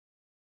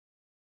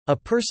A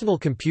personal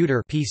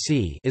computer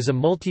 (PC) is a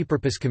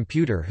multipurpose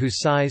computer whose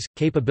size,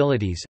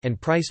 capabilities,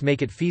 and price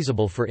make it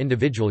feasible for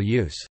individual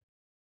use.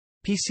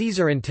 PCs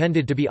are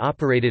intended to be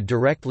operated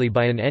directly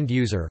by an end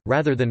user,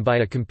 rather than by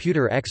a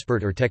computer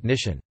expert or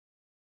technician.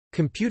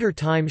 Computer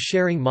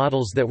time-sharing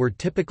models that were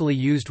typically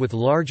used with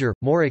larger,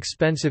 more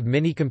expensive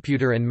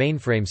minicomputer and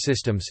mainframe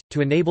systems,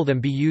 to enable them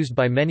be used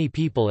by many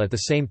people at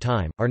the same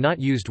time, are not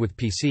used with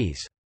PCs.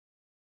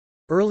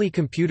 Early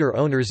computer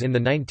owners in the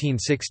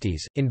 1960s,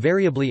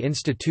 invariably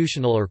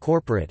institutional or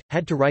corporate,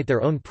 had to write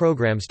their own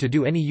programs to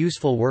do any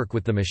useful work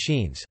with the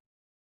machines.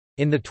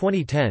 In the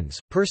 2010s,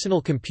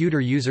 personal computer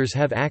users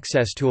have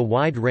access to a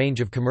wide range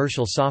of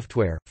commercial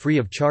software,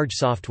 free-of-charge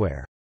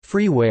software,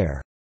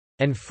 freeware,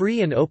 and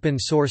free and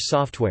open-source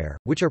software,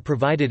 which are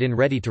provided in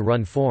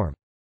ready-to-run form.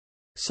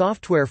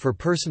 Software for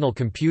personal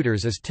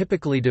computers is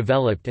typically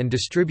developed and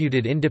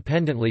distributed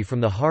independently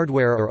from the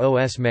hardware or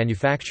OS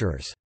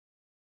manufacturers.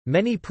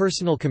 Many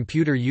personal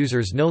computer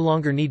users no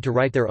longer need to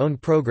write their own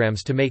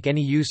programs to make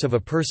any use of a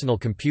personal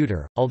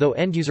computer, although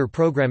end-user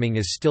programming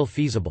is still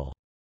feasible.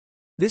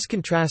 This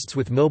contrasts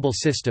with mobile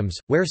systems,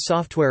 where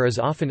software is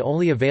often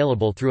only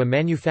available through a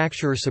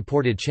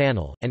manufacturer-supported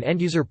channel, and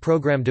end-user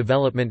program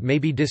development may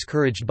be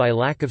discouraged by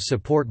lack of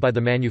support by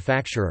the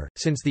manufacturer.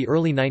 Since the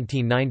early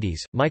 1990s,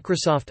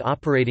 Microsoft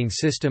operating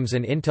systems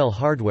and Intel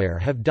hardware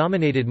have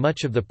dominated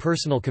much of the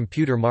personal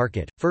computer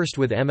market, first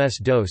with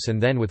MS-DOS and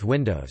then with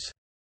Windows.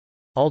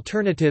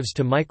 Alternatives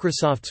to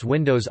Microsoft's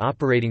Windows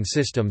operating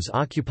systems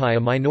occupy a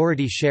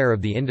minority share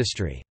of the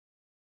industry.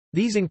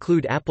 These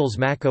include Apple's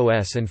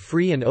macOS and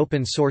free and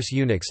open-source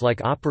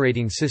Unix-like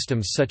operating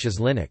systems such as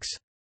Linux.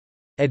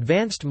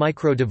 Advanced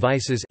Micro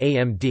Devices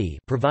 (AMD)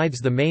 provides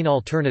the main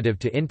alternative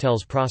to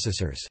Intel's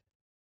processors.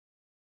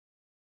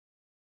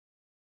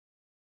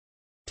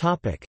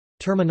 Topic: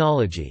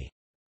 Terminology.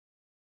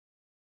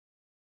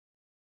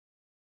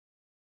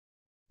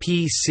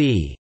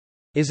 PC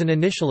is an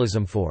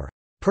initialism for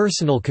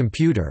personal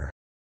computer.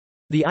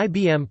 The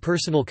IBM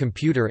personal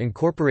computer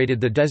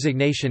incorporated the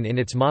designation in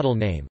its model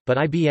name, but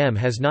IBM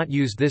has not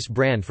used this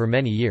brand for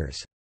many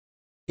years.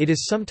 It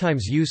is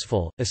sometimes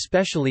useful,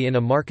 especially in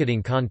a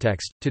marketing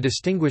context, to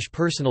distinguish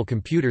personal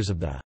computers of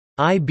the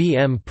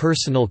IBM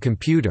personal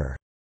computer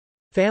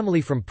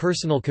family from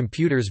personal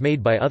computers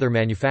made by other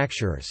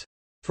manufacturers.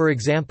 For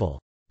example,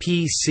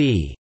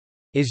 PC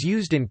is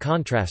used in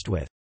contrast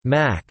with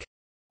Mac,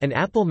 an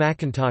Apple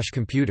Macintosh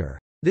computer.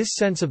 This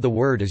sense of the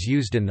word is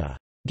used in the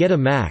 "Get a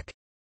Mac"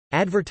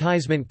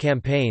 advertisement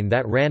campaign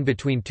that ran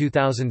between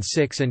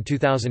 2006 and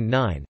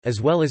 2009,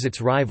 as well as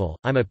its rival,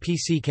 I'm a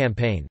PC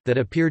campaign, that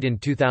appeared in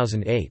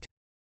 2008.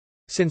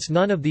 Since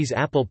none of these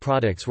Apple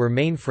products were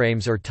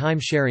mainframes or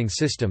time-sharing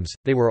systems,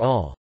 they were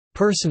all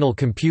personal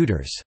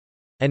computers,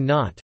 and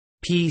not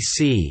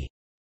PC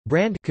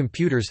brand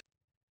computers.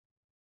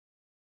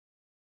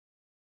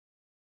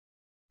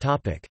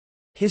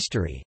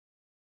 History.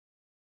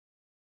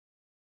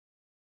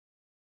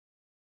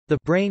 The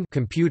brain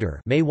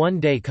computer may one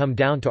day come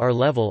down to our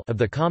level of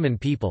the common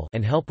people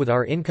and help with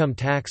our income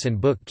tax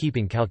and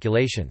book-keeping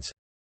calculations.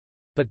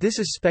 But this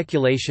is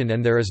speculation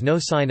and there is no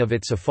sign of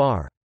it so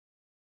far.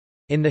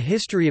 In the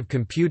history of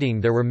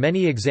computing there were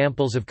many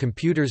examples of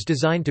computers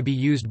designed to be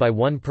used by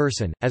one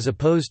person, as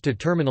opposed to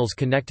terminals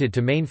connected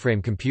to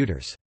mainframe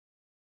computers.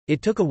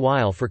 It took a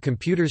while for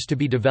computers to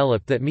be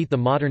developed that meet the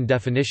modern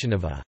definition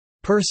of a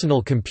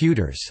personal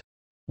computers.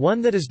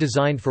 One that is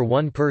designed for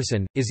one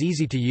person, is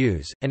easy to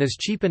use, and is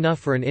cheap enough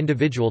for an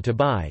individual to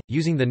buy,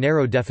 using the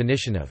narrow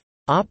definition of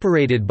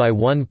operated by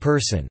one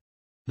person.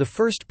 The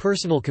first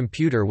personal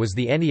computer was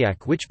the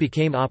ENIAC, which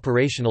became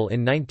operational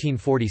in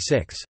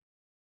 1946.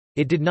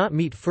 It did not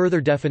meet further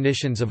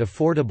definitions of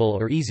affordable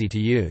or easy to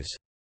use.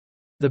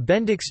 The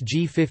Bendix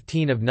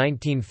G15 of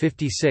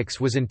 1956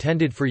 was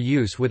intended for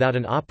use without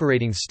an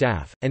operating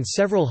staff, and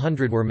several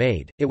hundred were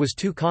made. It was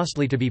too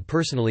costly to be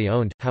personally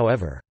owned,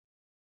 however.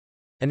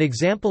 An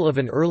example of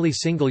an early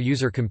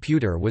single-user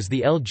computer was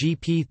the LG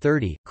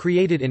P30,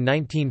 created in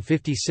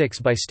 1956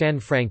 by Stan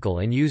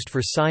Frankel and used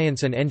for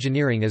science and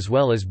engineering as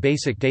well as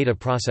basic data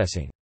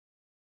processing.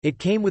 It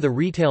came with a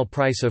retail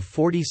price of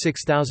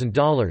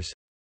 $46,000,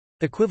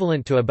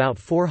 equivalent to about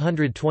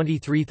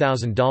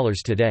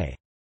 $423,000 today.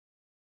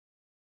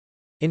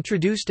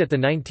 Introduced at the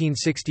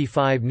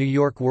 1965 New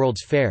York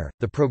World's Fair,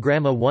 the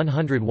Programma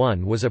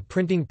 101 was a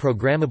printing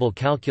programmable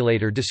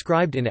calculator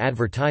described in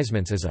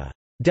advertisements as a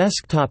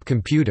desktop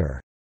computer.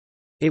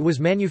 It was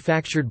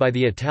manufactured by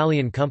the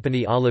Italian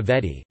company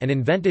Olivetti, and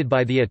invented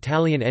by the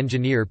Italian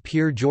engineer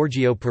Pier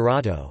Giorgio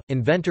Perato,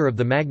 inventor of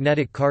the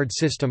magnetic card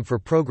system for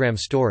program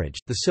storage.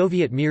 The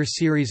Soviet Mir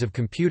series of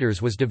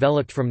computers was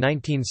developed from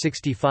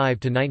 1965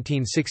 to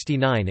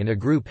 1969 in a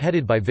group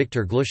headed by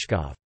Viktor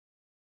Glushkov.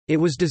 It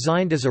was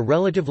designed as a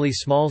relatively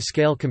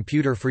small-scale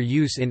computer for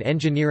use in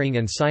engineering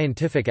and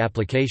scientific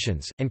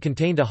applications, and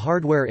contained a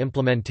hardware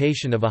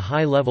implementation of a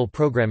high-level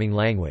programming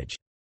language.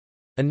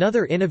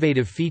 Another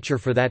innovative feature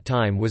for that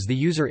time was the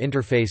user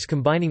interface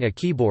combining a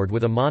keyboard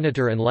with a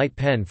monitor and light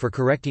pen for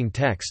correcting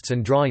texts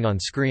and drawing on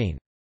screen.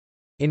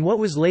 In what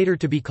was later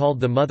to be called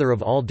the mother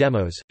of all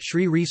demos,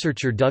 SRI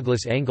researcher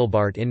Douglas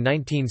Engelbart in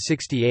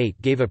 1968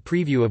 gave a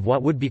preview of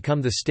what would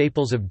become the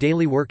staples of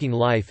daily working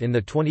life in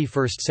the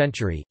 21st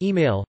century: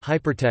 email,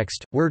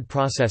 hypertext, word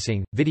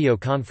processing, video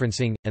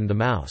conferencing, and the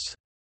mouse.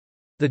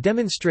 The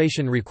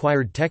demonstration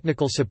required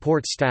technical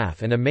support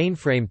staff and a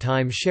mainframe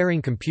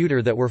time-sharing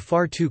computer that were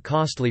far too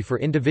costly for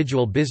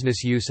individual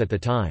business use at the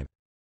time.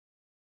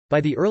 By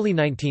the early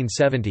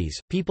 1970s,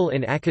 people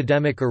in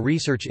academic or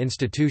research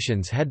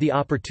institutions had the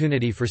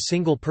opportunity for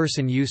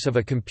single-person use of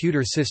a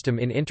computer system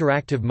in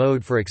interactive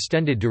mode for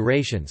extended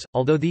durations,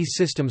 although these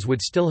systems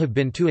would still have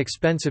been too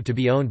expensive to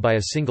be owned by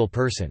a single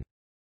person.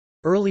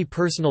 Early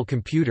personal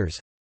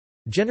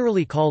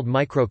computers—generally called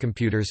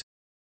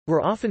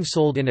microcomputers—were often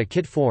sold in a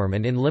kit form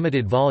and in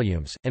limited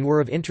volumes, and were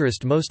of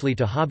interest mostly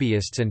to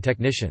hobbyists and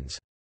technicians.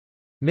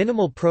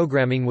 Minimal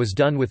programming was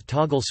done with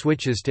toggle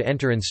switches to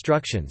enter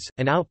instructions,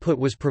 and output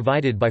was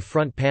provided by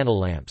front panel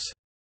lamps.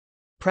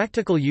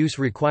 Practical use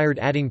required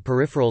adding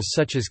peripherals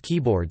such as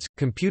keyboards,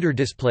 computer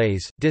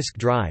displays, disk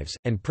drives,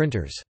 and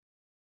printers.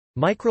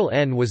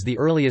 Micrel-N was the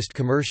earliest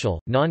commercial,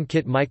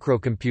 non-kit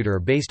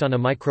microcomputer based on a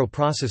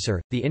microprocessor,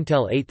 the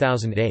Intel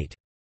 8008.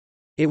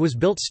 It was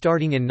built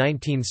starting in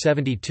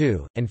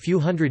 1972, and few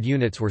hundred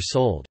units were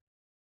sold.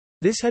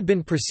 This had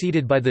been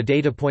preceded by the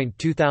Datapoint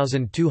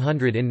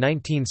 2200 in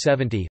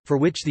 1970, for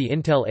which the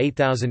Intel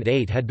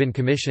 8008 had been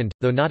commissioned,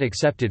 though not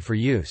accepted for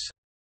use.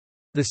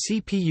 The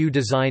CPU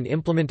design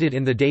implemented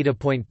in the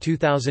Datapoint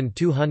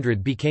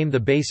 2200 became the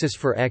basis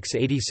for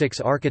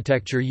x86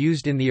 architecture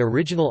used in the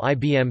original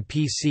IBM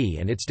PC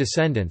and its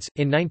descendants.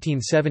 In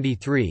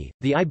 1973,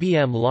 the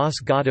IBM Los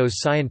Gatos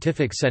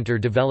Scientific Center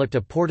developed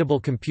a portable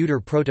computer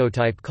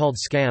prototype called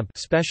SCAMP,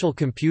 Special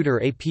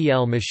Computer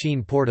APL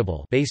Machine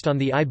Portable, based on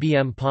the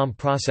IBM Palm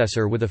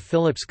processor with a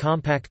Philips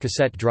compact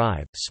cassette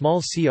drive,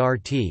 small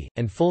CRT,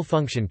 and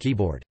full-function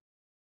keyboard.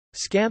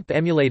 SCAMP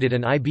emulated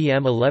an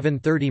IBM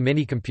 1130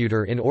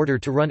 minicomputer in order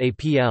to run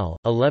APL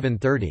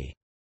 1130.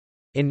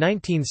 In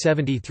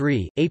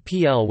 1973,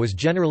 APL was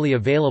generally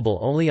available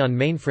only on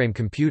mainframe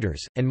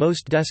computers, and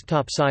most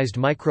desktop-sized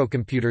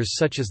microcomputers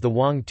such as the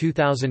Wang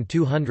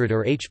 2200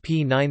 or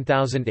HP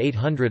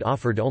 9800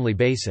 offered only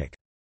BASIC.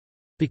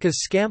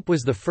 Because SCAMP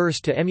was the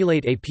first to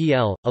emulate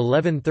APL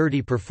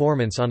 1130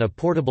 performance on a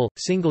portable,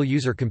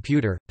 single-user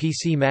computer,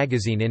 PC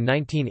Magazine in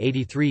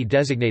 1983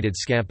 designated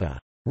SCAMP a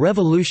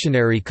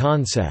revolutionary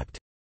concept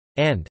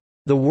and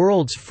the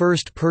world's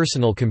first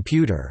personal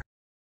computer.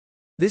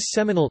 This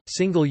seminal,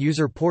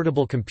 single-user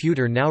portable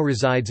computer now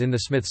resides in the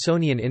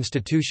Smithsonian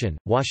Institution,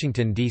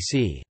 Washington,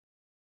 D.C.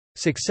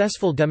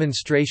 Successful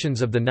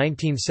demonstrations of the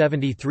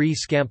 1973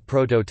 SCAMP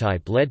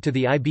prototype led to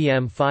the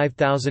IBM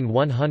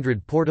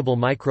 5100 portable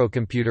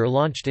microcomputer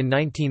launched in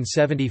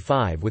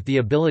 1975 with the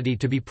ability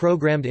to be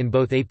programmed in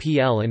both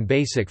APL and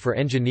BASIC for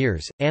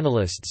engineers,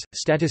 analysts,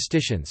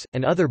 statisticians,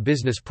 and other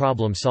business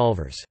problem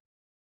solvers.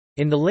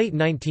 In the late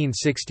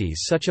 1960s,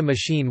 such a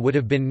machine would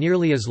have been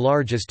nearly as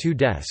large as two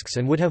desks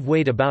and would have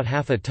weighed about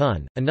half a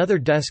ton. Another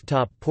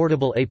desktop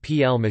portable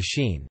APL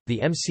machine, the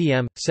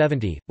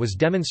MCM-70, was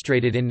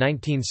demonstrated in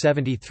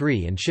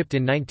 1973 and shipped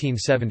in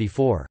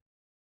 1974.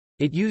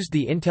 It used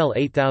the Intel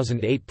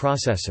 8008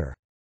 processor.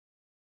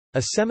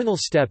 A seminal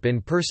step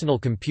in personal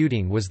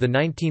computing was the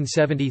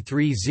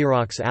 1973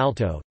 Xerox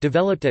Alto,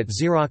 developed at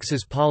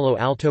Xerox's Palo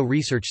Alto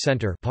Research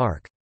Center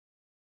 (PARC).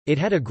 It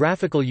had a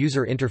graphical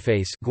user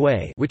interface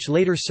 (GUI), which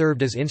later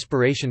served as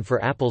inspiration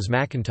for Apple's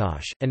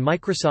Macintosh, and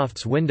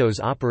Microsoft's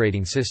Windows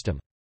operating system.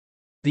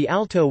 The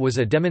Alto was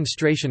a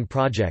demonstration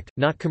project,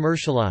 not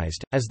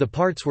commercialized, as the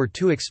parts were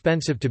too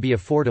expensive to be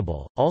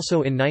affordable.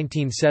 Also in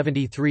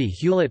 1973,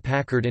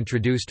 Hewlett-Packard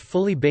introduced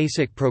fully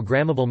basic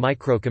programmable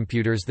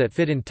microcomputers that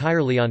fit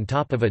entirely on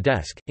top of a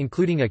desk,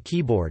 including a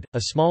keyboard,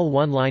 a small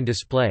one-line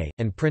display,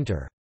 and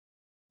printer.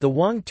 The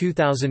Wang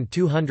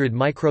 2200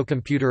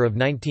 microcomputer of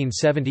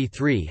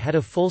 1973 had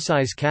a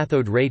full-size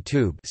cathode ray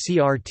tube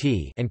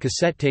 (CRT) and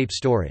cassette tape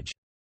storage.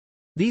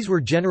 These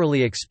were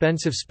generally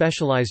expensive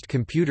specialized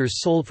computers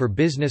sold for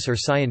business or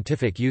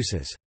scientific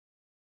uses.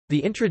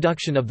 The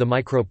introduction of the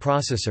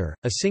microprocessor,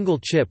 a single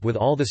chip with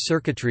all the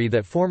circuitry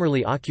that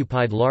formerly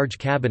occupied large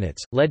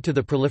cabinets, led to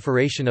the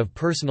proliferation of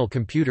personal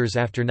computers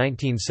after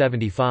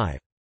 1975.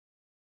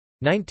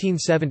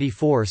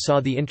 1974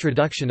 saw the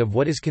introduction of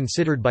what is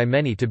considered by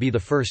many to be the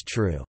first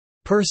true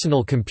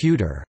personal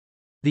computer,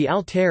 the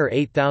Altair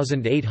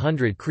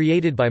 8800,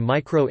 created by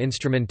Micro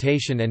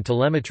Instrumentation and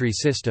Telemetry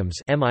Systems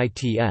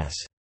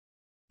 (MITS).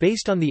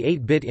 Based on the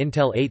 8-bit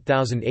Intel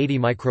 8080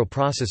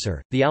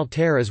 microprocessor, the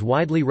Altair is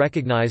widely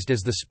recognized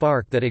as the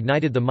spark that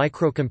ignited the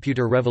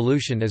microcomputer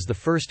revolution as the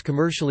first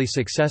commercially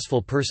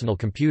successful personal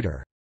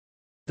computer.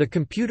 The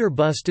computer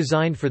bus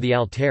designed for the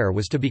Altair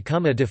was to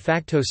become a de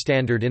facto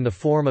standard in the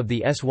form of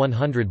the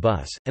S100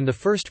 bus, and the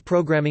first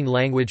programming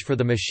language for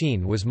the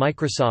machine was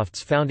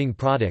Microsoft's founding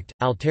product,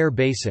 Altair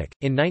Basic.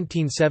 In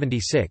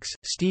 1976,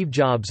 Steve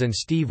Jobs and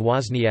Steve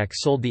Wozniak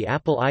sold the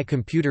Apple I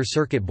computer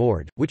circuit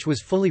board, which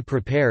was fully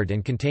prepared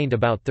and contained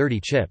about 30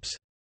 chips.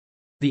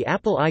 The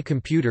Apple I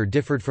computer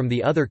differed from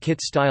the other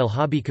kit-style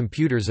hobby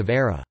computers of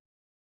era.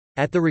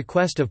 At the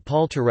request of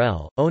Paul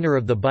Terrell, owner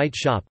of the Byte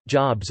Shop,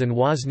 Jobs and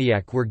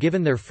Wozniak were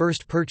given their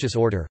first purchase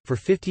order, for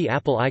 50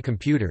 Apple I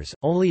computers,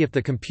 only if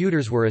the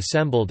computers were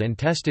assembled and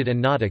tested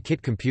and not a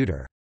kit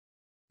computer.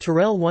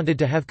 Terrell wanted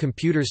to have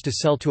computers to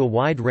sell to a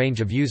wide range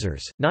of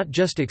users, not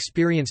just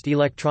experienced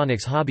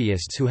electronics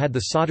hobbyists who had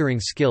the soldering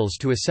skills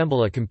to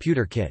assemble a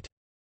computer kit.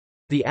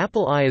 The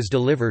Apple I as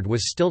delivered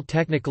was still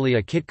technically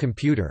a kit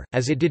computer,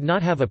 as it did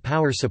not have a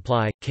power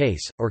supply,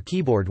 case, or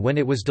keyboard when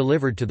it was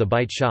delivered to the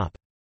Byte Shop.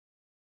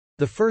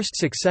 The first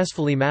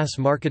successfully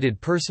mass-marketed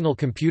personal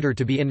computer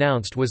to be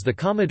announced was the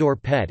Commodore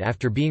PET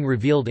after being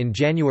revealed in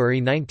January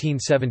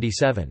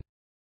 1977.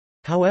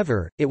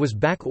 However, it was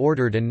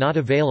back-ordered and not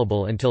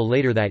available until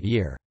later that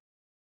year.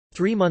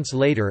 3 months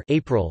later,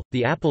 April,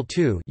 the Apple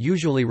II,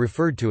 usually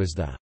referred to as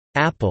the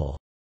Apple,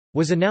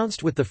 was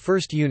announced with the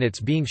first units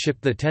being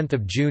shipped 10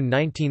 June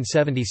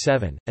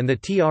 1977, and the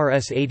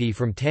TRS-80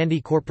 from Tandy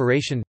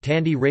Corporation,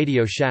 Tandy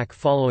Radio Shack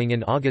following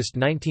in August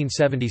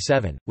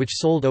 1977, which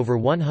sold over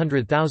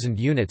 100,000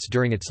 units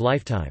during its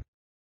lifetime.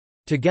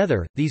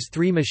 Together, these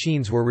three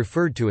machines were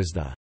referred to as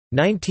the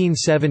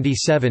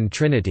 1977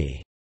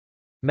 Trinity.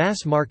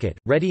 Mass-market,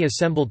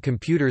 ready-assembled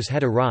computers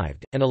had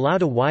arrived, and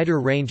allowed a wider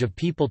range of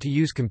people to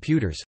use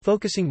computers,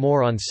 focusing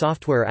more on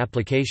software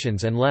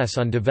applications and less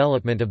on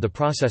development of the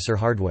processor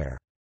hardware.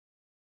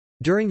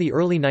 During the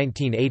early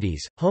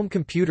 1980s, home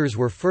computers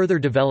were further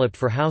developed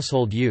for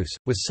household use,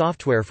 with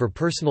software for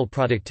personal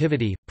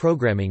productivity,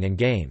 programming and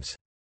games.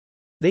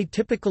 They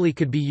typically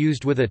could be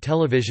used with a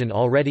television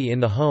already in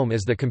the home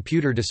as the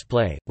computer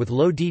display, with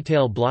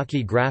low-detail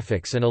blocky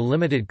graphics and a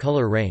limited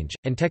color range,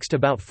 and text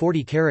about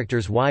 40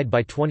 characters wide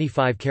by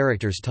 25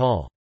 characters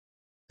tall.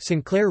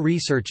 Sinclair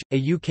Research,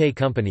 a UK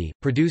company,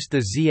 produced the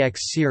ZX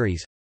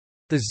series,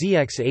 the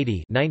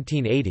ZX80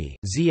 (1980),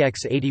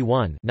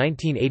 ZX81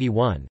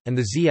 (1981), and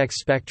the ZX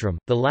Spectrum.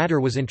 The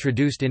latter was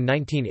introduced in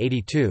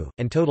 1982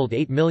 and totaled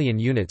 8 million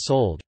units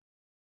sold.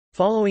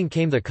 Following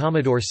came the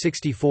Commodore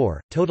 64,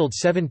 totaled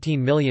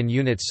 17 million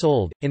units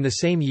sold. In the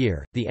same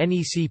year, the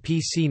NEC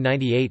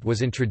PC-98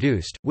 was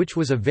introduced, which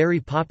was a very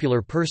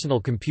popular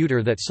personal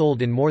computer that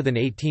sold in more than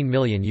 18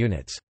 million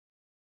units.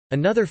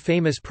 Another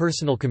famous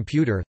personal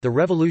computer, the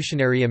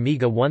revolutionary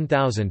Amiga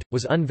 1000,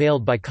 was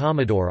unveiled by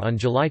Commodore on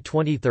July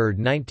 23,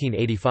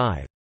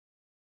 1985.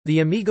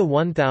 The Amiga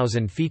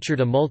 1000 featured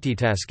a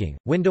multitasking,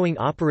 windowing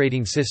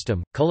operating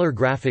system, color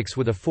graphics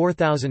with a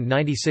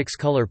 4096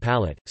 color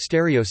palette,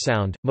 stereo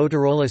sound,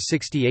 Motorola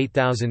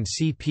 68000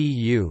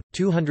 CPU,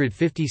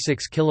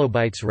 256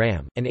 KB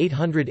RAM, and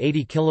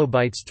 880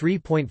 KB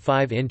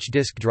 3.5-inch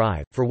disk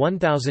drive, for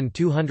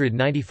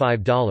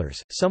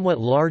 $1,295. Somewhat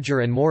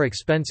larger and more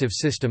expensive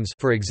systems,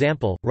 for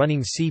example,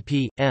 running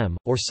CP/M,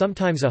 or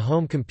sometimes a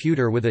home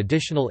computer with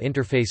additional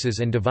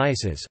interfaces and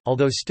devices,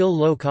 although still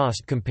low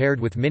cost compared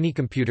with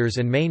mini-computers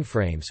and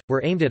mainframes,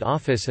 were aimed at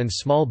office and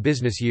small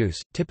business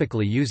use,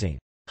 typically using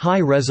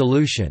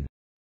high-resolution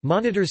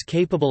monitors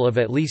capable of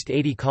at least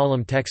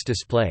 80-column text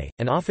display,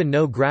 and often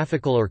no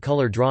graphical or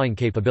color drawing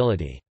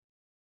capability.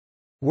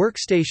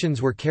 Workstations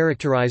were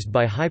characterized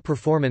by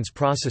high-performance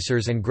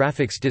processors and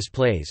graphics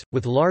displays,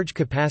 with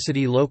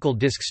large-capacity local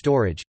disk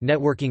storage,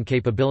 networking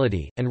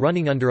capability, and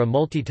running under a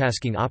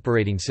multitasking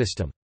operating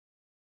system.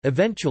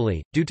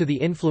 Eventually, due to the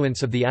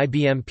influence of the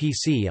IBM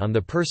PC on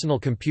the personal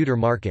computer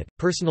market,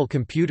 personal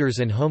computers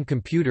and home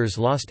computers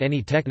lost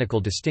any technical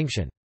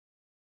distinction.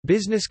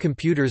 Business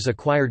computers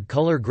acquired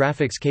color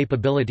graphics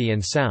capability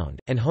and sound,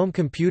 and home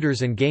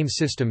computers and game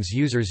systems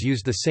users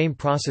used the same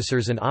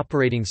processors and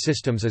operating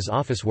systems as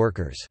office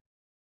workers.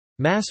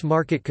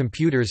 Mass-market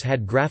computers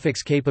had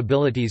graphics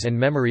capabilities and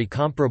memory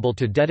comparable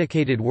to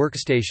dedicated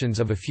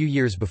workstations of a few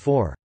years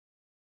before.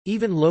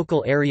 Even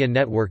local area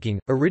networking,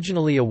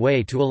 originally a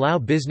way to allow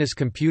business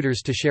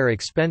computers to share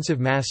expensive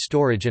mass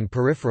storage and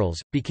peripherals,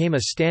 became a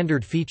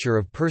standard feature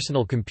of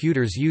personal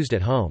computers used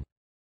at home.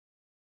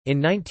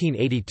 In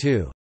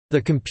 1982,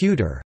 the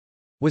computer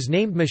was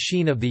named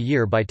Machine of the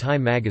Year by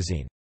Time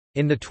magazine.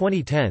 In the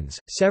 2010s,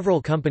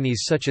 several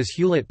companies such as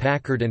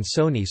Hewlett-Packard and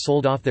Sony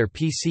sold off their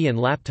PC and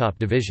laptop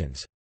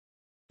divisions.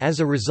 As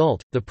a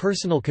result, the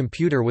personal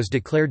computer was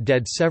declared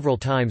dead several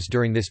times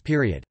during this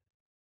period.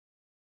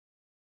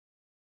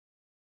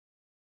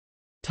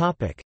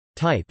 Topic: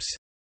 Types.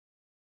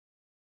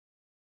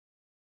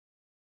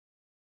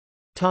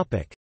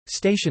 Topic: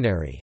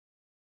 Stationary.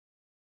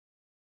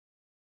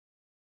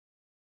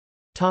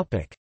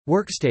 Topic: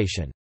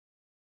 Workstation.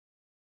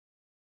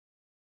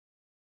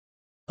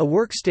 A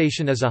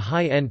workstation is a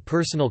high-end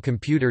personal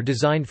computer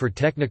designed for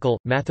technical,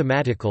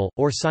 mathematical,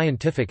 or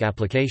scientific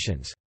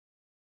applications.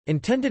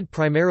 Intended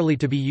primarily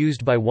to be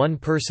used by one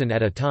person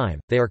at a time,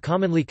 they are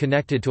commonly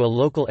connected to a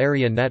local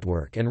area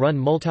network and run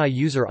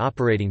multi-user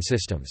operating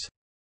systems.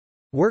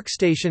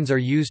 Workstations are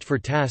used for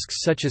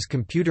tasks such as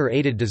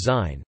computer-aided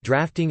design,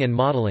 drafting and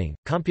modeling,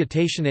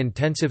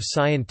 computation-intensive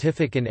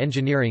scientific and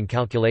engineering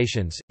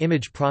calculations,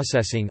 image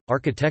processing,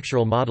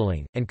 architectural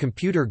modeling, and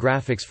computer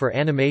graphics for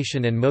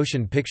animation and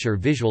motion picture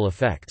visual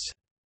effects.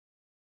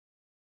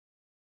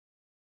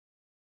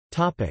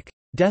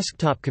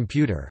 Desktop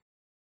computer.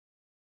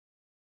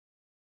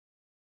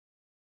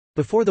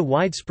 Before the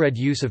widespread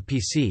use of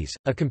PCs,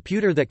 a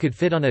computer that could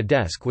fit on a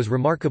desk was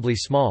remarkably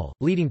small,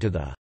 leading to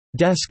the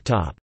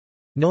desktop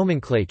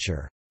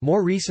nomenclature.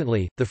 More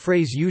recently, the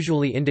phrase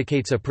usually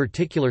indicates a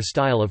particular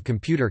style of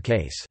computer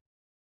case.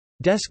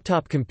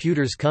 Desktop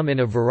computers come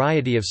in a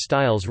variety of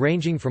styles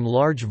ranging from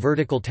large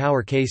vertical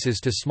tower cases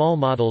to small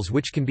models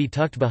which can be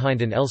tucked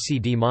behind an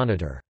LCD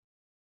monitor.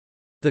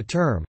 The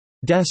term,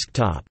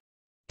 desktop,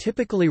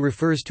 typically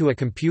refers to a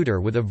computer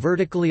with a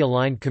vertically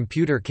aligned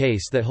computer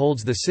case that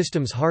holds the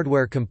system's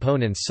hardware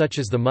components such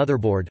as the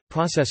motherboard,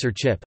 processor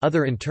chip,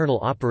 other internal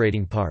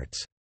operating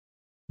parts.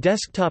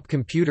 Desktop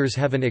computers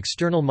have an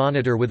external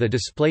monitor with a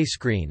display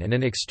screen and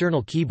an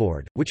external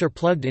keyboard, which are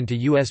plugged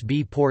into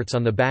USB ports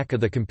on the back of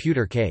the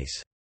computer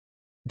case.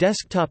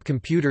 Desktop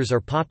computers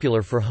are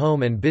popular for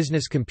home and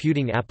business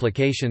computing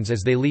applications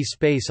as they leave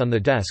space on the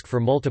desk for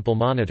multiple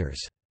monitors.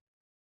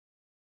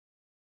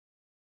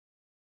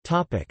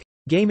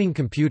 Gaming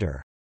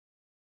computer.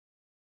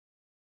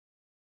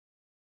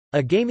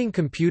 A gaming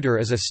computer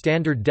is a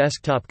standard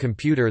desktop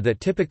computer that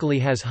typically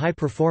has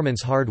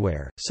high-performance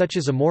hardware, such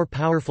as a more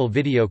powerful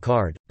video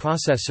card,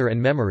 processor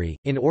and memory,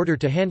 in order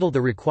to handle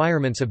the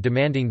requirements of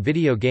demanding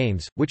video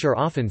games, which are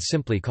often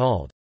simply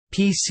called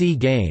PC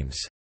games.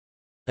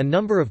 A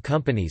number of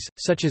companies,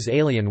 such as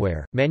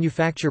Alienware,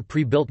 manufacture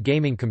pre-built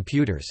gaming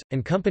computers,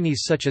 and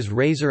companies such as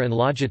Razer and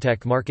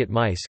Logitech market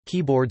mice,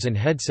 keyboards and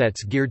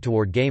headsets geared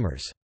toward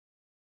gamers.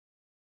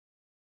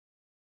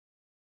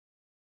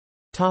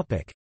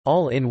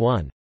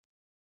 All-in-one.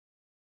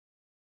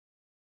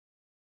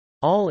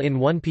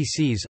 All-in-one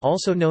PCs,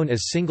 also known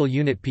as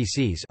single-unit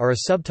PCs, are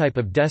a subtype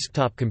of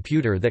desktop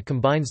computer that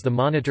combines the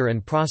monitor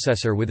and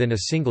processor within a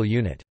single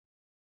unit.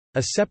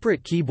 A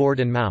separate keyboard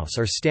and mouse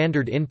are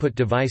standard input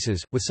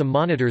devices, with some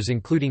monitors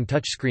including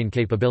touchscreen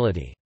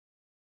capability.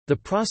 The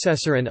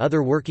processor and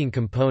other working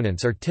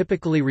components are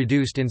typically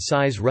reduced in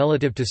size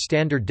relative to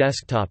standard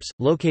desktops,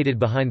 located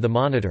behind the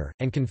monitor,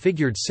 and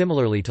configured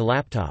similarly to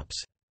laptops.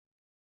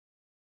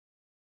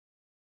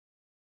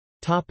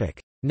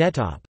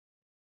 Nettop.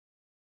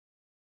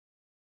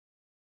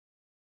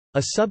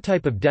 A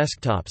subtype of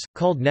desktops,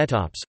 called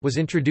nettops, was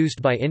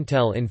introduced by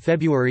Intel in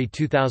February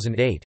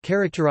 2008,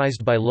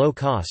 characterized by low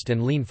cost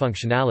and lean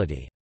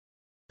functionality.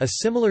 A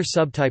similar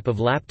subtype of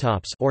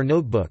laptops or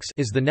notebooks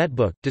is the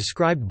netbook,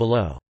 described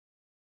below.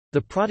 The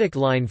product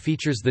line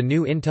features the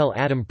new Intel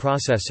Atom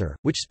processor,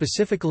 which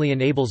specifically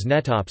enables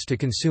nettops to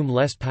consume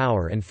less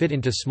power and fit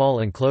into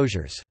small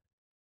enclosures.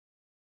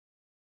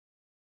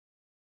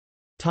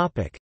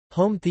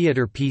 Home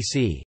theater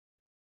PC.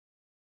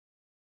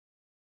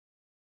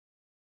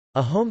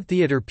 A home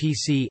theater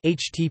PC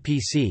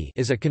 (HTPC)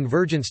 is a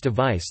convergence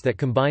device that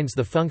combines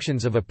the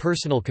functions of a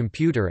personal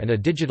computer and a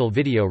digital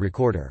video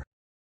recorder.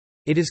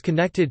 It is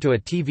connected to a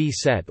TV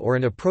set or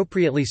an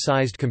appropriately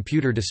sized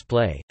computer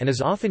display, and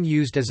is often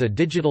used as a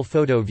digital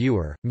photo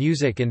viewer,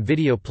 music and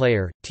video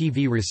player,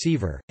 TV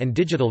receiver, and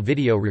digital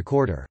video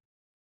recorder.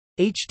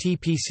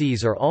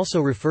 HTPCs are also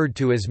referred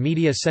to as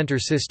media center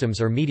systems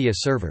or media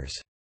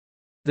servers.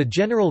 The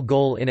general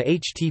goal in a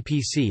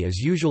HTPC is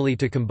usually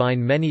to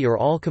combine many or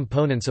all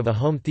components of a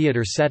home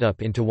theater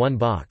setup into one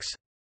box.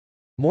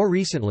 More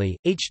recently,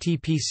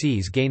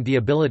 HTPCs gained the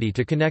ability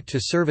to connect to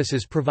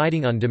services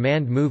providing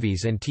on-demand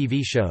movies and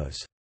TV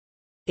shows.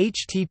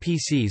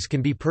 HTPCs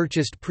can be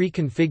purchased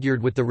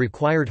pre-configured with the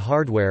required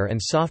hardware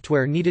and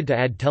software needed to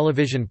add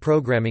television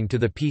programming to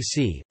the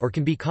PC, or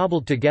can be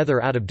cobbled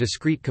together out of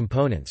discrete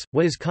components,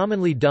 what is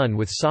commonly done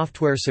with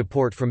software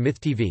support from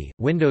MythTV,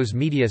 Windows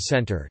Media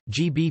Center,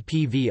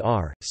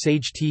 GBPVR,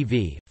 Sage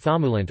TV,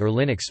 Famulant or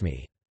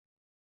Linuxme.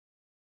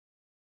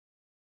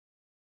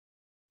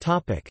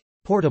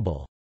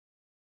 Portable.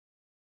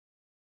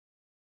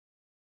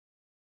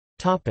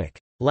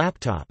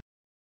 Laptop.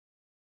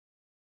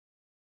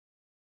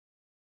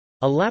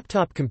 A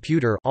laptop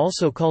computer,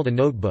 also called a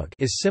notebook,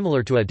 is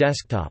similar to a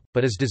desktop,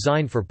 but is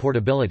designed for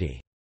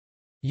portability.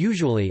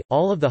 Usually,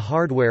 all of the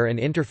hardware and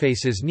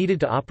interfaces needed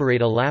to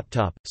operate a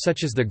laptop,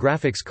 such as the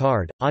graphics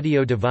card,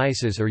 audio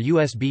devices or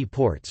USB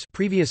ports,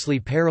 previously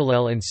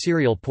parallel and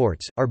serial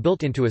ports, are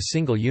built into a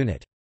single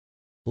unit.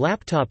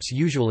 Laptops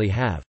usually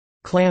have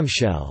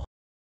clamshell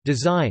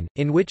design,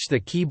 in which the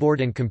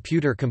keyboard and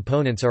computer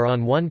components are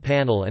on one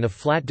panel and a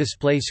flat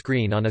display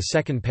screen on a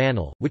second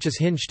panel, which is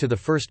hinged to the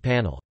first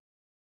panel.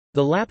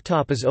 The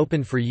laptop is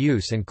open for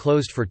use and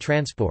closed for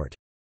transport.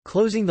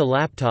 Closing the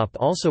laptop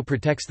also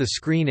protects the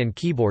screen and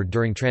keyboard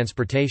during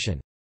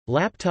transportation.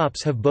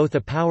 Laptops have both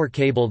a power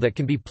cable that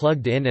can be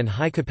plugged in and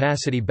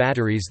high-capacity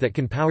batteries that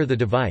can power the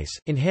device,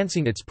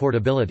 enhancing its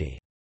portability.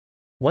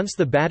 Once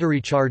the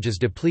battery charge is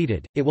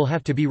depleted, it will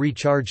have to be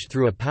recharged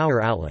through a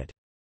power outlet.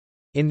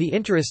 In the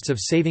interests of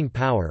saving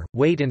power,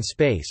 weight and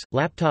space,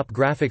 laptop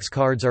graphics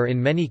cards are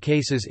in many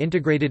cases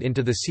integrated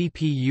into the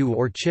CPU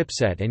or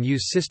chipset and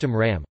use system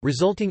RAM,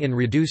 resulting in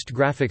reduced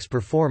graphics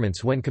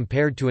performance when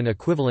compared to an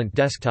equivalent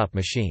desktop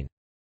machine.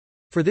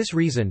 For this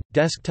reason,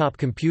 desktop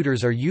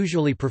computers are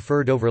usually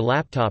preferred over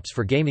laptops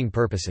for gaming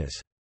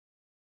purposes.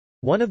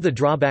 One of the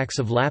drawbacks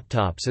of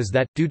laptops is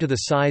that, due to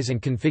the size and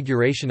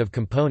configuration of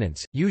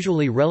components,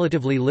 usually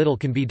relatively little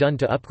can be done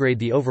to upgrade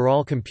the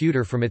overall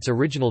computer from its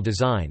original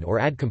design or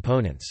add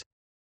components.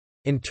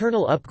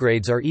 Internal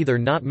upgrades are either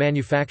not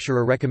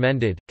manufacturer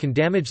recommended, can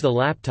damage the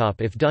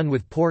laptop if done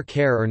with poor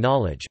care or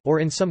knowledge,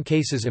 or in some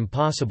cases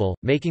impossible,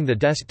 making the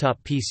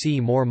desktop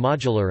PC more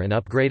modular and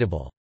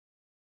upgradable.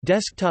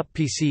 Desktop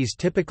PCs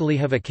typically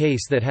have a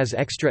case that has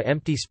extra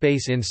empty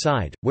space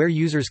inside, where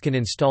users can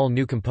install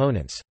new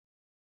components.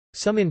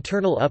 Some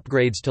internal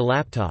upgrades to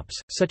laptops,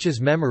 such as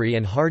memory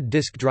and hard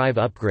disk drive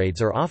upgrades,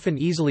 are often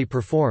easily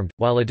performed,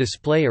 while a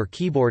display or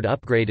keyboard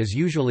upgrade is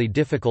usually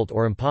difficult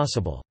or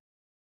impossible.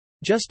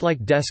 Just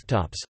like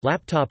desktops,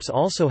 laptops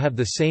also have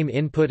the same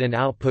input and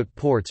output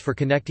ports for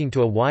connecting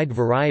to a wide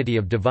variety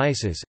of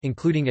devices,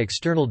 including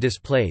external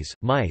displays,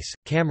 mice,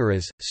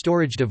 cameras,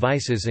 storage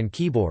devices and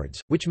keyboards,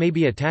 which may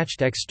be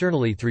attached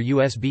externally through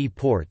USB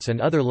ports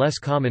and other less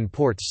common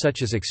ports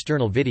such as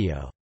external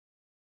video.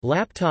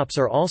 Laptops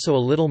are also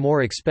a little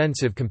more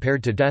expensive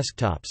compared to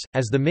desktops,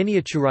 as the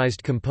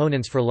miniaturized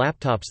components for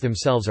laptops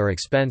themselves are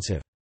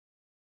expensive.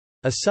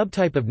 A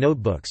subtype of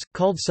notebooks,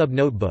 called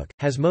subnotebook,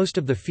 has most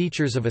of the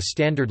features of a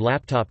standard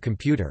laptop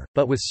computer,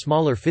 but with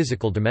smaller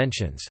physical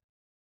dimensions.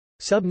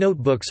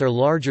 Subnotebooks are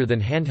larger than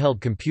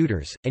handheld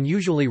computers, and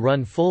usually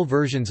run full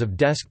versions of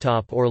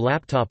desktop or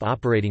laptop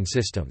operating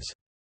systems.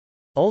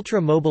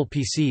 Ultra-mobile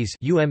PCs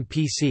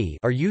 (UMPC)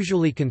 are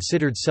usually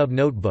considered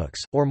subnotebooks,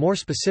 or more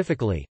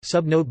specifically,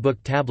 subnotebook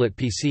tablet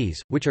PCs,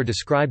 which are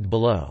described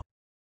below.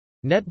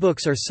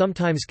 Netbooks are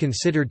sometimes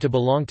considered to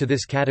belong to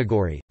this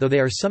category, though they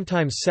are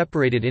sometimes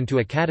separated into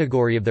a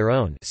category of their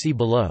own. See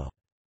below.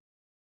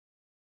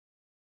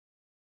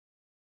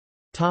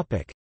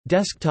 Topic: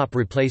 Desktop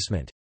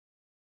replacement.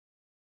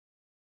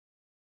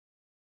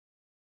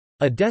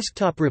 A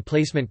desktop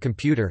replacement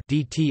computer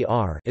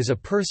 (DTR) is a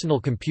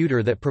personal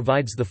computer that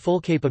provides the full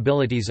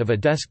capabilities of a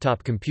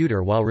desktop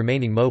computer while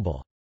remaining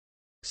mobile.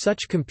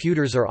 Such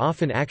computers are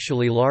often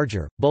actually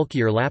larger,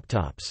 bulkier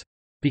laptops.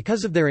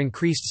 Because of their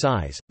increased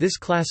size, this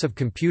class of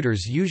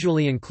computers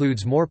usually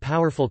includes more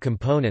powerful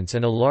components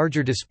and a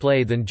larger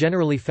display than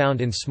generally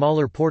found in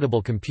smaller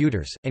portable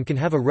computers, and can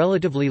have a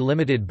relatively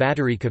limited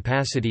battery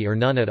capacity or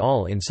none at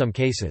all in some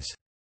cases.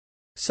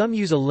 Some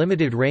use a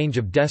limited range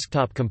of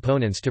desktop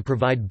components to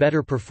provide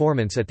better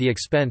performance at the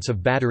expense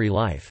of battery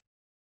life.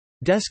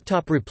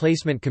 Desktop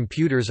replacement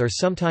computers are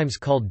sometimes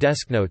called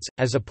desknotes,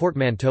 as a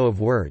portmanteau of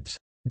words,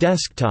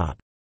 desktop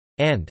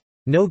and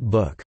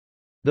notebook,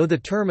 though the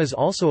term is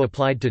also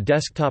applied to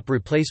desktop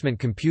replacement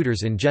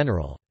computers in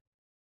general.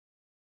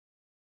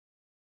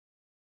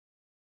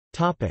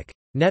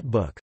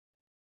 Netbook.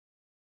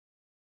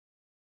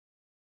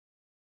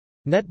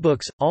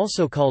 Netbooks,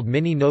 also called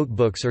mini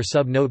notebooks or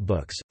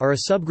sub-notebooks, are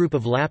a subgroup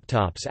of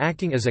laptops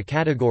acting as a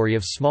category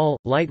of small,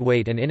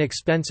 lightweight and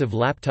inexpensive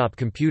laptop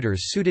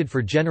computers suited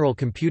for general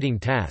computing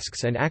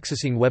tasks and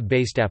accessing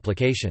web-based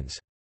applications.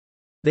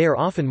 They are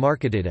often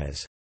marketed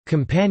as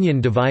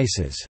companion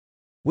devices,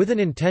 with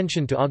an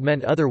intention to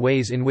augment other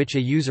ways in which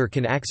a user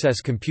can access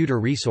computer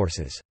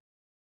resources.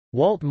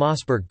 Walt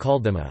Mossberg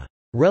called them a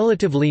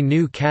relatively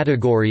new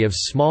category of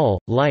small,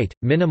 light,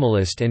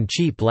 minimalist and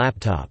cheap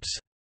laptops.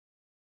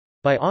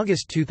 By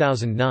August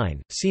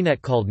 2009,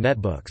 CNET called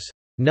netbooks,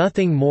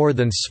 "nothing more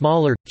than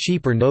smaller,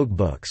 cheaper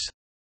notebooks."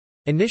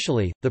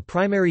 Initially, the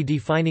primary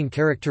defining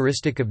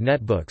characteristic of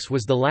netbooks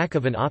was the lack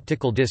of an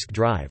optical disk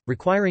drive,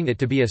 requiring it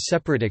to be a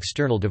separate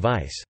external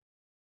device.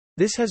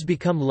 This has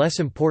become less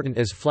important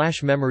as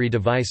flash memory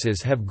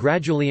devices have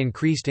gradually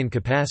increased in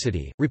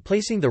capacity,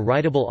 replacing the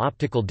writable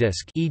optical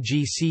disc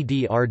e.g.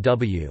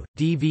 CD-RW,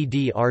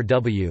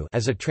 DVD-RW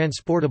as a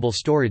transportable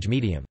storage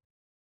medium.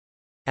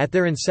 At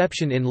their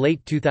inception in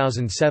late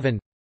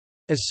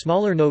 2007—as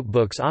smaller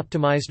notebooks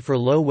optimized for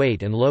low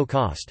weight and low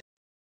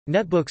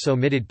cost—netbooks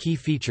omitted key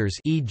features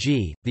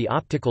e.g., the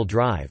optical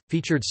drive,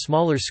 featured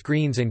smaller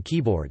screens and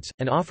keyboards,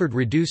 and offered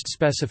reduced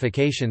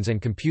specifications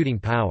and computing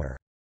power.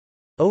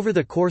 Over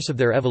the course of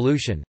their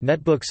evolution,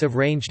 netbooks have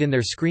ranged in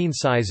their screen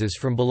sizes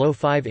from below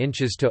 5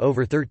 inches to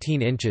over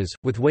 13 inches,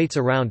 with weights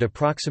around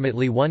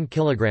approximately 1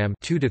 kilogram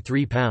 (2 to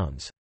 3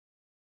 pounds).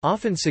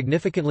 Often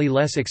significantly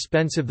less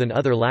expensive than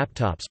other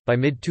laptops, by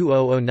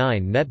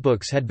mid-2009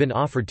 netbooks had been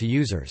offered to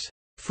users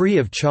free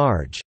of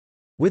charge,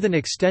 with an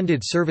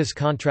extended service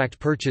contract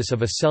purchase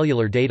of a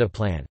cellular data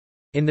plan.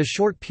 In the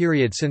short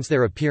period since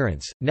their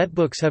appearance,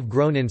 netbooks have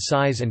grown in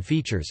size and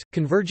features,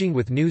 converging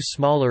with new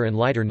smaller and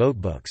lighter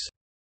notebooks.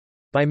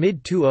 By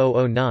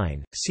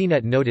mid-2009,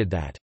 CNET noted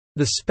that,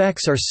 "The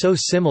specs are so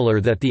similar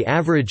that the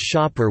average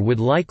shopper would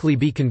likely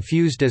be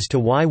confused as to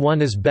why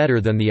one is better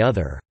than the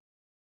other."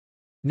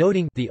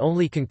 Noting, "The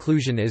only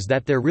conclusion is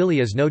that there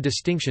really is no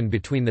distinction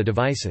between the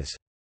devices."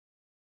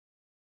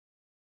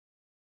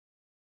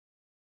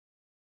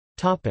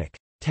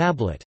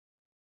 Tablet.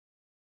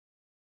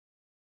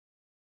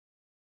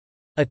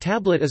 A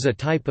tablet is a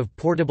type of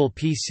portable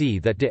PC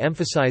that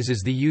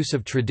de-emphasizes the use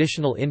of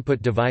traditional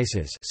input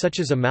devices such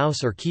as a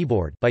mouse or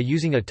keyboard by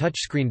using a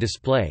touchscreen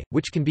display,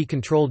 which can be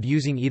controlled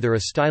using either a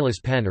stylus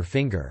pen or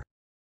finger.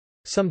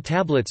 Some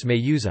tablets may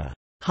use a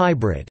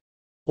hybrid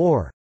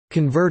or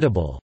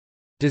convertible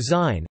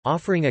design,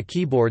 offering a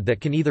keyboard that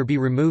can either be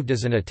removed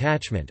as an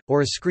attachment,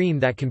 or a screen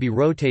that can be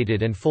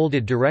rotated and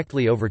folded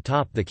directly over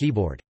top the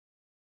keyboard.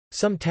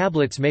 Some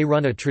tablets may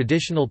run a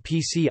traditional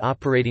PC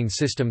operating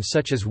system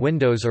such as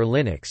Windows or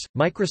Linux.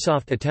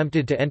 Microsoft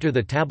attempted to enter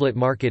the tablet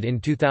market in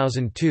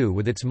 2002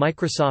 with its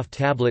Microsoft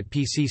Tablet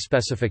PC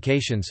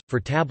specifications, for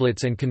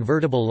tablets and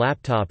convertible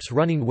laptops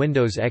running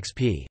Windows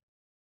XP.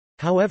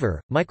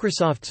 However,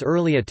 Microsoft's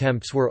early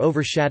attempts were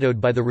overshadowed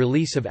by the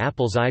release of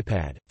Apple's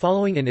iPad.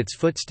 Following in its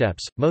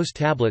footsteps, most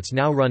tablets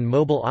now run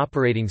mobile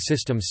operating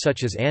systems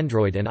such as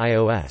Android and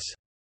iOS.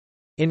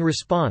 In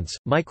response,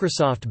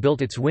 Microsoft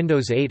built its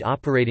Windows 8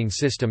 operating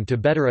system to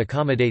better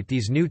accommodate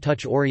these new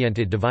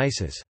touch-oriented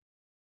devices.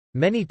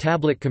 Many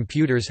tablet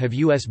computers have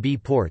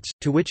USB ports,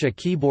 to which a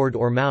keyboard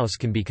or mouse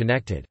can be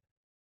connected.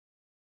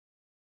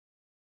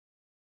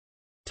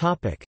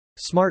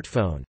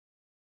 Smartphone.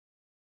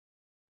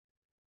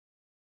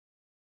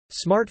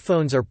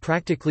 Smartphones are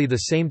practically the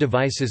same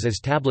devices as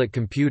tablet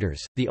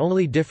computers, the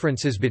only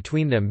differences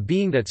between them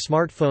being that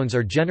smartphones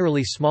are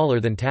generally smaller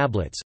than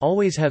tablets,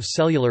 always have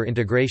cellular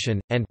integration,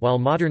 and while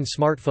modern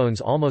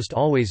smartphones almost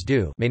always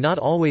do, may not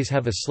always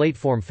have a slate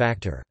form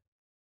factor.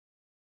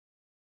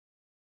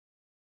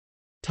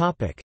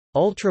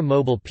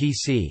 Ultra-mobile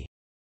PC.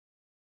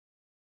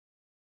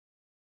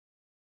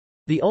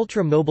 The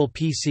ultra-mobile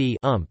PC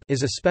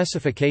is a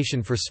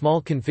specification for small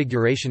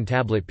configuration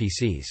tablet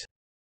PCs.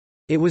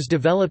 It was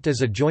developed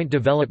as a joint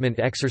development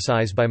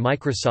exercise by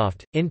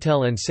Microsoft,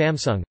 Intel and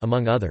Samsung,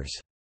 among others.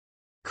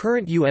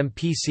 Current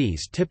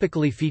UMPCs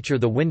typically feature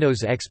the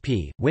Windows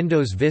XP,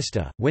 Windows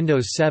Vista,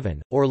 Windows 7,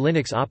 or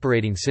Linux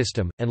operating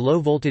system, and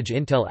low-voltage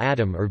Intel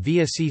Atom or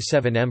VIA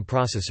C7M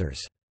processors.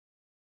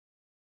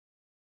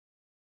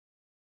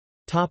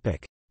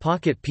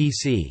 Pocket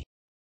PC.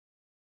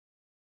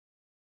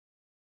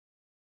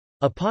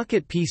 A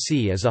pocket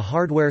PC is a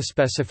hardware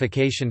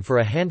specification for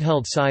a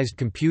handheld-sized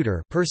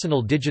computer,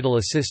 personal digital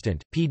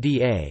assistant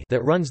 (PDA)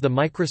 that runs the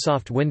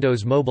Microsoft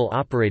Windows Mobile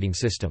operating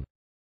system.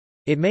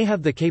 It may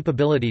have the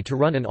capability to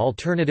run an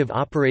alternative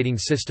operating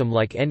system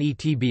like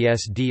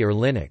NETBSD or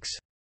Linux.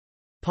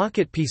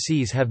 Pocket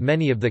PCs have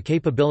many of the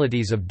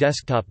capabilities of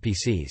desktop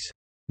PCs.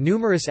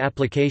 Numerous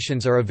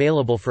applications are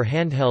available for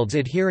handhelds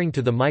adhering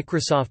to the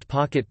Microsoft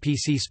Pocket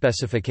PC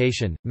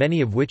specification,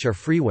 many of which are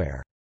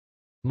freeware.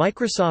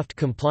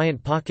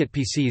 Microsoft-compliant Pocket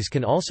PCs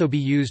can also be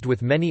used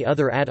with many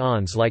other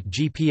add-ons like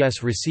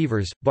GPS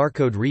receivers,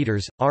 barcode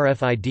readers,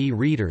 RFID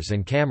readers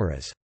and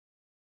cameras.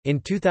 In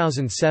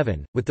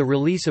 2007, with the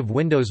release of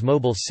Windows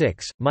Mobile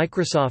 6,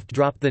 Microsoft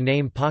dropped the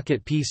name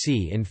Pocket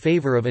PC in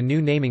favor of a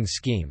new naming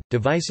scheme.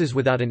 Devices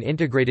without an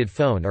integrated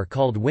phone are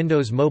called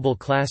Windows Mobile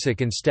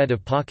Classic instead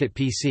of Pocket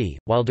PC,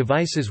 while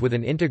devices with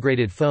an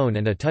integrated phone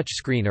and a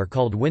touchscreen are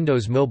called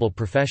Windows Mobile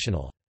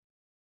Professional.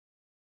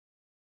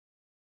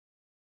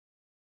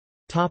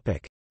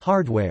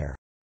 Hardware.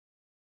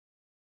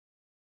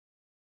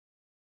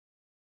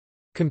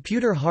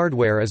 Computer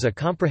hardware is a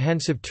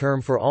comprehensive term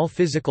for all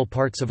physical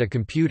parts of a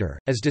computer,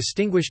 as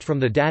distinguished from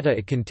the data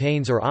it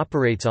contains or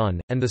operates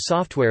on, and the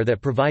software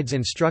that provides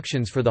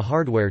instructions for the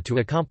hardware to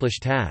accomplish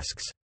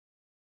tasks.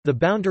 The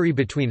boundary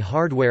between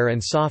hardware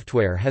and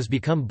software has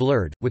become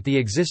blurred, with the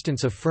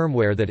existence of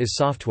firmware that is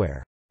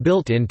software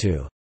built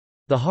into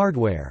the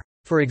hardware.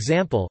 For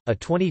example, a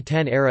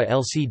 2010-era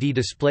LCD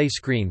display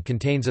screen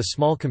contains a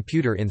small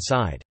computer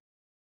inside.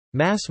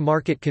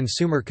 Mass-market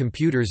consumer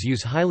computers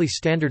use highly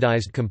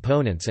standardized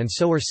components and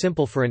so are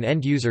simple for an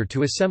end user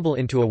to assemble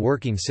into a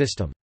working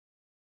system.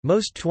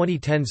 Most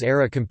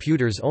 2010s-era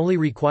computers only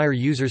require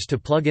users to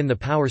plug in the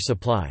power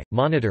supply,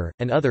 monitor,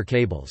 and other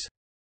cables.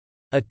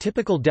 A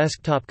typical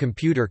desktop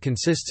computer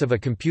consists of a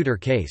computer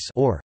case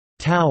or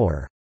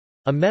tower,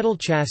 a metal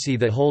chassis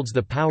that holds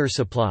the power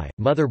supply,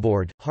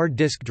 motherboard, hard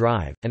disk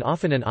drive, and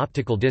often an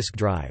optical disk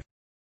drive.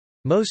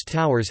 Most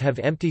towers have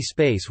empty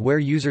space where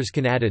users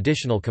can add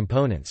additional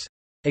components.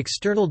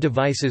 External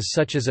devices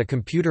such as a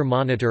computer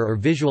monitor or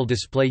visual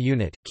display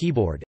unit,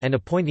 keyboard, and a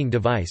pointing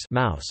device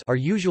mouse are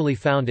usually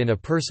found in a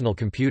personal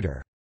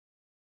computer.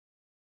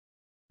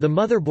 The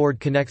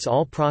motherboard connects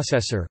all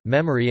processor,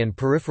 memory and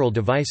peripheral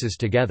devices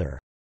together.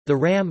 The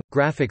RAM,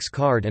 graphics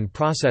card and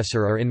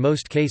processor are in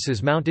most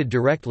cases mounted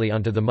directly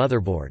onto the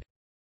motherboard.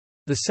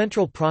 The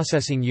central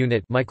processing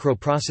unit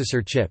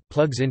microprocessor chip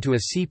plugs into a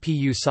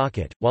CPU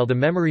socket, while the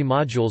memory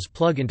modules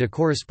plug into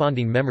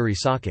corresponding memory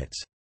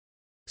sockets.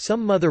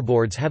 Some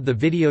motherboards have the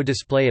video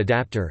display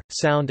adapter,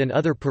 sound and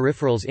other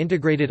peripherals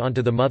integrated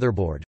onto the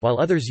motherboard, while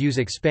others use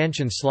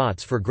expansion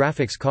slots for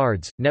graphics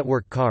cards,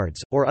 network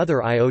cards, or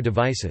other I/O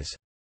devices.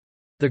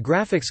 The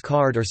graphics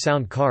card or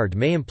sound card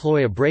may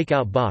employ a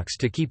breakout box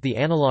to keep the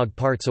analog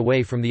parts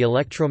away from the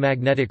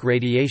electromagnetic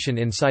radiation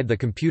inside the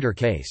computer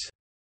case.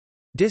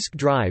 Disk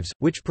drives,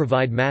 which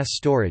provide mass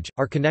storage,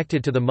 are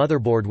connected to the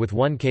motherboard with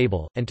one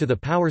cable, and to the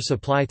power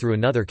supply through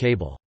another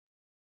cable.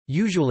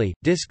 Usually,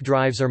 disk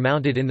drives are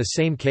mounted in the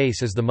same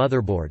case as the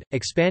motherboard.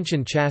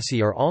 Expansion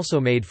chassis are also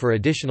made for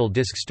additional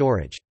disk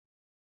storage.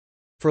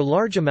 For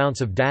large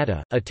amounts of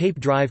data, a tape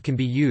drive can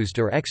be used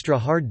or extra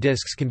hard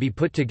disks can be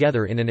put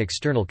together in an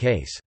external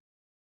case.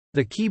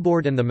 The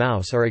keyboard and the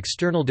mouse are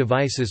external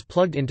devices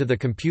plugged into the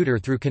computer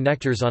through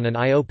connectors on an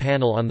I/O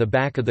panel on the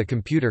back of the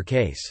computer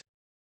case.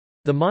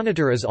 The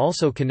monitor is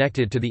also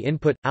connected to the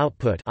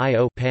input-output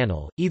I/O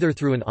panel, either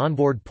through an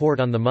onboard port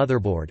on the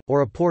motherboard,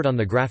 or a port on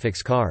the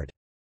graphics card.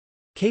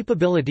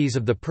 Capabilities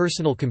of the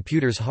personal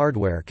computer's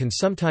hardware can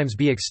sometimes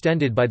be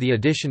extended by the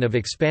addition of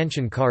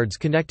expansion cards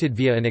connected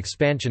via an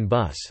expansion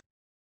bus.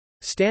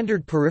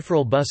 Standard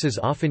peripheral buses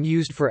often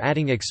used for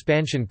adding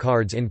expansion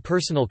cards in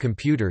personal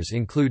computers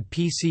include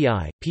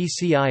PCI,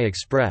 PCI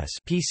Express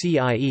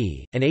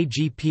 (PCIe), and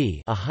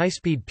AGP, a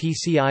high-speed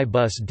PCI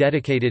bus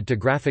dedicated to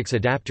graphics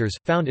adapters,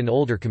 found in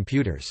older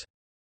computers.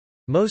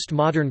 Most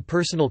modern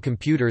personal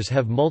computers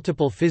have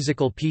multiple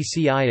physical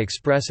PCI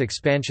Express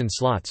expansion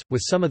slots,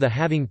 with some of them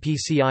having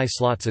PCI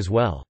slots as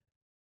well.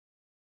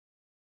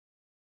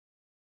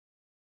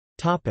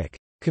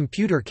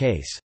 Computer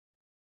case.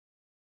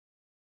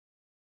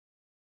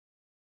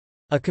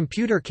 A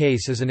computer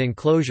case is an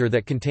enclosure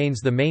that contains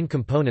the main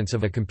components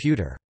of a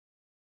computer.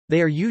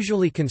 They are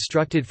usually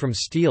constructed from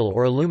steel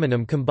or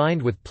aluminum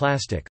combined with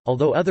plastic,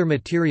 although other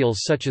materials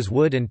such as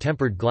wood and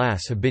tempered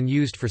glass have been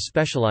used for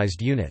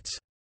specialized units.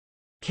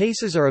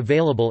 Cases are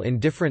available in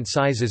different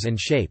sizes and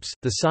shapes.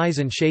 The size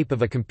and shape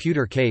of a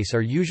computer case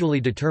are usually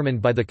determined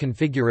by the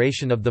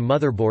configuration of the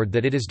motherboard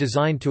that it is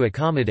designed to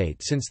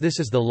accommodate, since this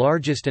is the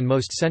largest and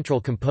most central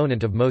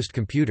component of most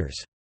computers.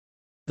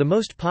 The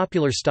most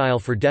popular style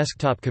for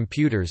desktop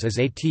computers is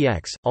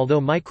ATX, although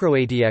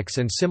micro-ATX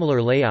and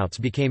similar layouts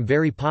became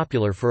very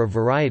popular for a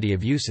variety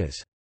of uses.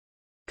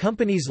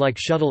 Companies like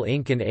Shuttle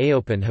Inc. and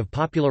AOpen have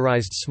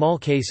popularized small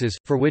cases,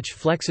 for which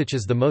FlexItch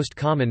is the most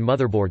common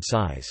motherboard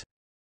size.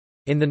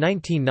 In the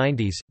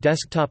 1990s,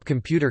 desktop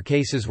computer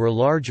cases were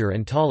larger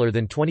and taller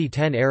than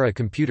 2010-era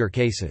computer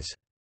cases.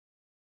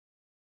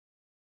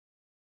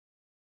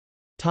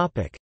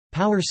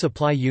 Power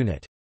supply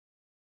unit.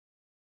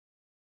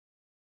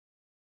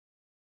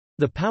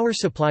 The power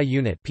supply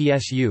unit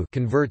 (PSU)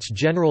 converts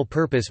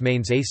general-purpose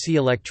mains AC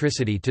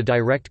electricity to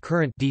direct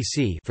current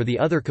 (DC) for the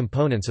other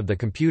components of the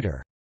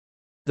computer.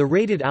 The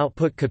rated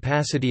output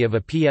capacity of a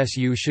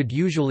PSU should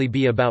usually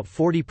be about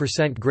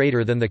 40%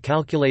 greater than the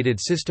calculated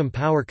system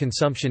power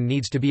consumption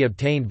needs to be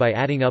obtained by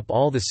adding up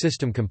all the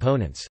system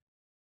components.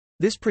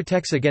 This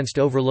protects against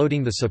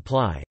overloading the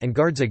supply, and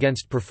guards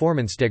against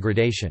performance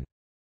degradation.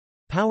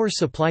 Power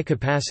supply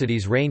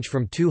capacities range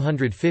from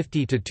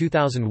 250 to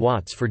 2000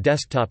 watts for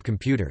desktop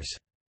computers.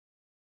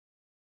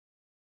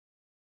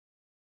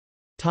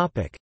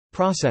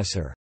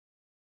 Processor.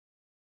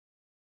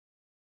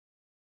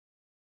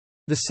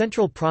 The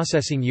Central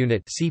Processing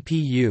Unit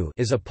 (CPU)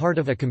 is a part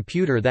of a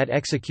computer that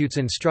executes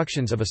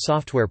instructions of a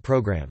software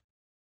program.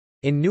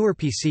 In newer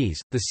PCs,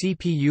 the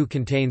CPU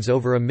contains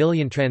over 1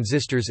 million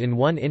transistors in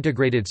one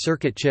integrated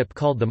circuit chip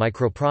called the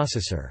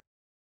microprocessor.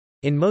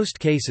 In most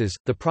cases,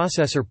 the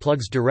processor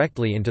plugs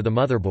directly into the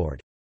motherboard.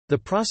 The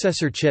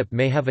processor chip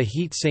may have a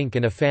heat sink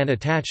and a fan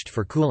attached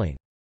for cooling.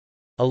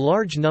 A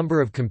large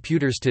number of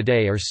computers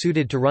today are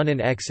suited to run an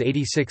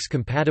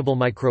x86-compatible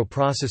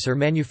microprocessor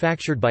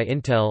manufactured by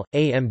Intel,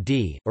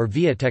 AMD, or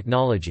VIA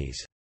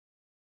Technologies.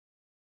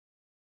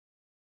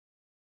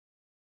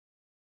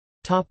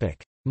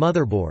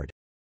 Motherboard.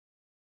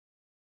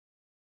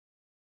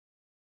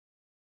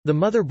 The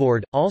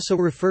motherboard, also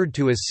referred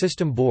to as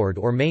system board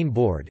or main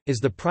board, is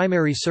the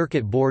primary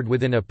circuit board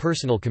within a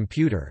personal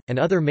computer, and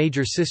other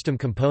major system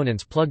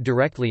components plug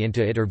directly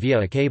into it or via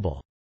a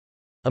cable.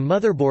 A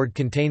motherboard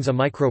contains a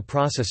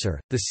microprocessor,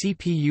 the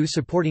CPU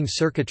supporting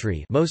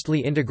circuitry, mostly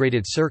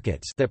integrated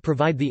circuits that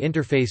provide the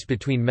interface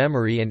between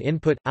memory and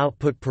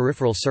input-output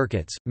peripheral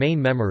circuits,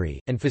 main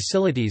memory, and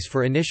facilities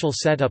for initial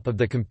setup of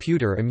the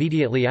computer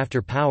immediately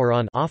after power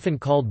on, often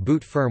called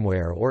boot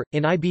firmware, or,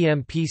 in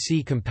IBM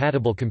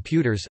PC-compatible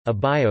computers, a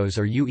BIOS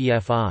or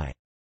UEFI.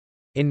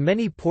 In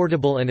many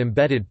portable and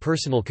embedded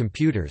personal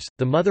computers,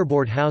 the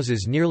motherboard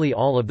houses nearly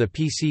all of the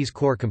PC's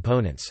core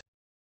components.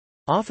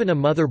 Often a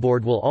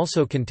motherboard will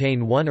also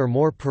contain one or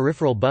more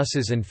peripheral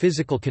buses and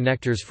physical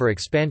connectors for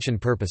expansion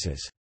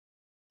purposes.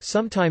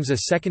 Sometimes a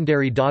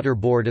secondary daughter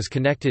board is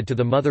connected to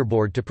the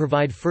motherboard to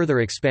provide further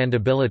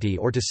expandability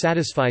or to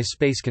satisfy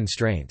space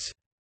constraints.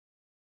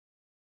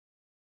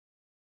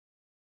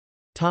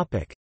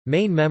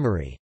 Main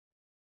memory.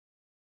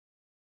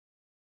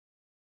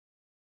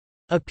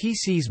 A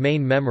PC's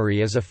main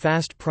memory is a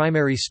fast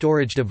primary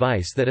storage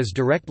device that is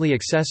directly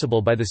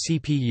accessible by the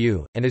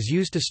CPU, and is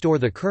used to store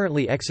the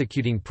currently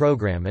executing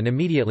program and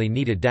immediately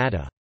needed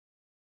data.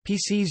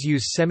 PCs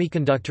use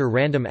semiconductor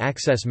random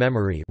access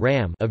memory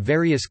 (RAM) of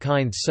various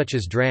kinds such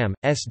as DRAM,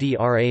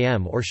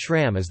 SDRAM or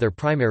SRAM as their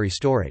primary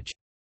storage.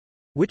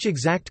 Which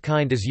exact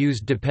kind is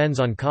used depends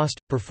on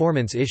cost,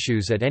 performance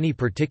issues at any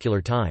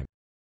particular time.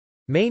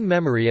 Main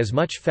memory is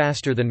much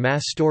faster than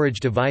mass storage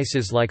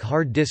devices like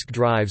hard disk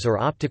drives or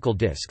optical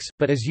disks,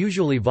 but is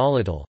usually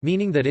volatile,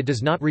 meaning that it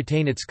does not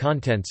retain its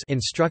contents,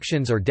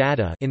 instructions or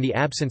data, in the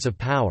absence of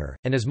power,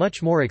 and is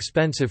much more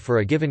expensive for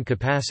a given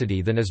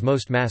capacity than is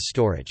most mass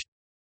storage.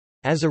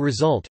 As a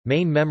result,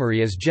 main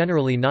memory is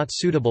generally not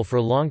suitable for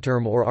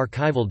long-term or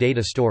archival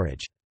data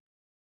storage.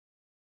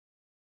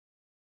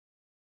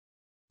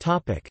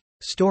 Topic: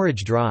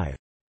 Storage drive.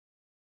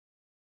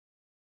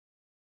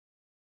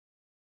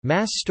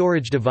 Mass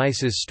storage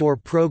devices store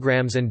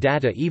programs and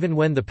data even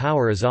when the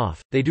power is off.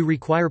 They do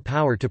require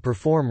power to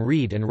perform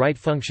read and write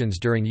functions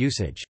during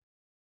usage.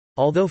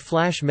 Although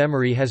flash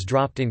memory has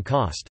dropped in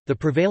cost, the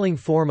prevailing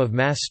form of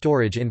mass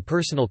storage in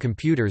personal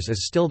computers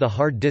is still the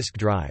hard disk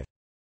drive.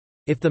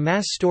 If the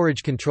mass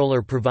storage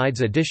controller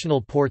provides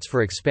additional ports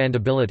for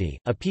expandability,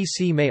 a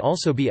PC may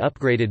also be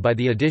upgraded by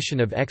the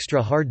addition of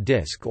extra hard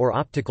disk or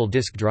optical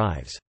disk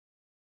drives.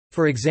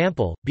 For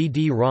example,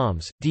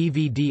 BD-ROMs,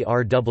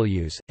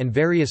 DVD-RWs, and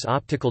various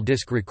optical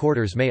disc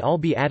recorders may all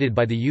be added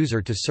by the user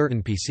to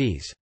certain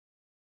PCs.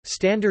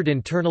 Standard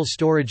internal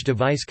storage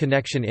device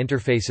connection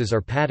interfaces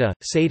are PATA,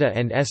 SATA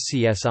and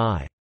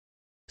SCSI.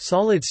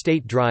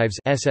 Solid-state drives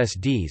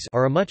 (SSDs)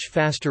 are a much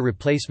faster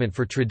replacement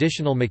for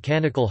traditional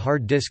mechanical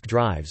hard disk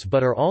drives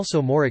but are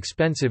also more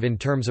expensive in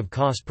terms of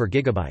cost per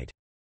gigabyte.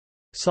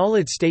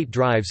 Solid-state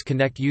drives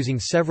connect using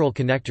several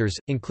connectors,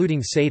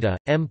 including SATA,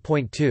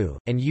 M.2,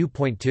 and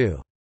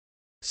U.2.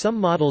 Some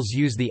models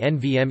use the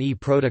NVMe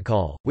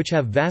protocol, which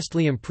have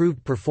vastly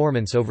improved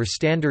performance over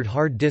standard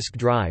hard disk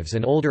drives,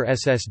 and older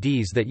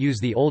SSDs that use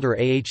the older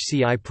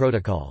AHCI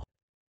protocol.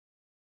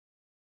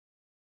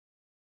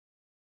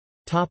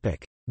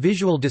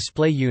 Visual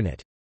display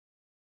unit.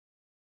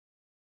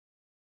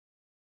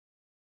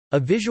 A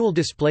visual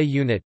display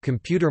unit,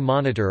 computer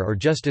monitor or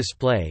just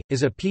display,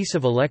 is a piece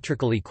of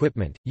electrical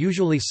equipment,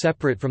 usually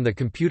separate from the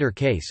computer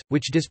case,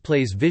 which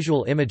displays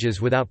visual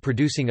images without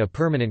producing a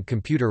permanent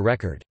computer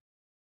record.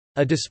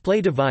 A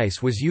display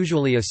device was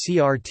usually a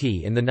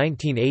CRT in the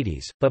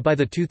 1980s, but by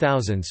the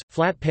 2000s,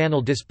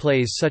 flat-panel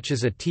displays such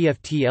as a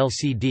TFT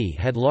LCD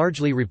had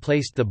largely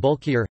replaced the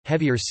bulkier,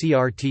 heavier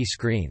CRT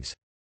screens.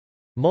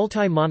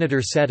 Multi-monitor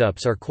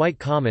setups are quite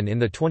common in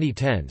the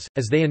 2010s,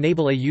 as they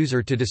enable a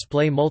user to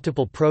display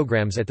multiple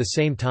programs at the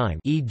same time,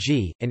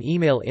 e.g., an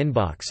email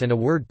inbox and a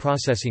word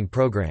processing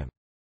program.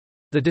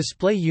 The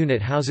display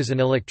unit houses an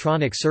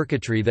electronic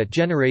circuitry that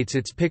generates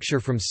its picture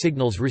from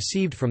signals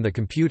received from the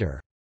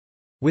computer.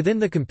 Within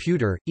the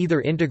computer, either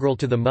integral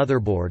to the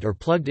motherboard or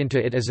plugged into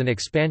it as an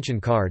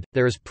expansion card,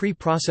 there is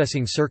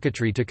pre-processing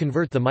circuitry to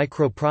convert the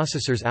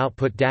microprocessor's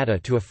output data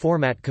to a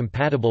format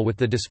compatible with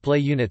the display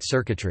unit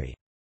circuitry.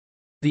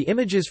 The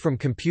images from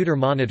computer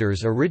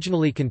monitors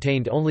originally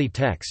contained only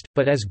text,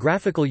 but as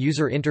graphical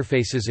user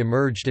interfaces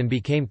emerged and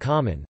became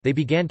common, they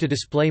began to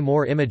display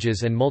more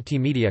images and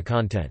multimedia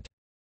content.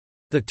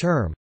 The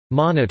term,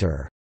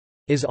 monitor,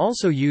 is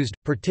also used,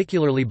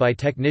 particularly by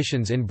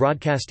technicians in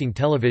broadcasting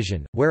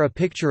television, where a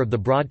picture of the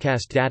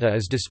broadcast data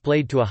is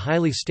displayed to a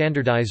highly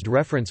standardized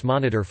reference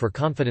monitor for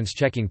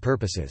confidence-checking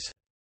purposes.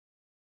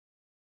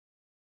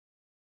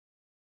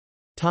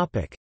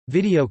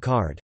 Video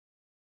card.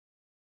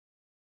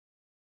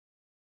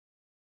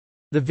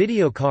 The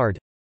video card,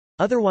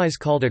 otherwise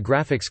called a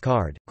graphics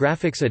card,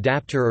 graphics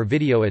adapter or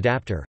video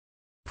adapter,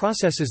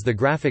 processes the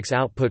graphics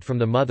output from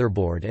the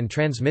motherboard and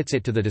transmits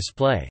it to the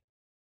display.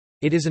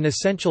 It is an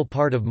essential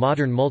part of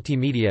modern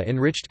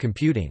multimedia-enriched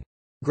computing.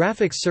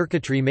 Graphics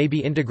circuitry may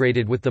be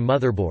integrated with the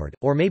motherboard,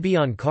 or may be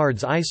on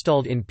cards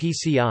installed in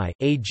PCI,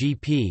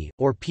 AGP,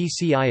 or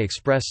PCI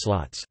Express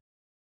slots.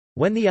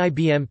 When the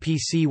IBM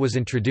PC was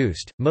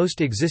introduced, most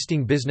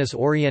existing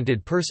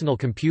business-oriented personal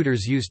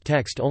computers used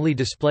text-only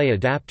display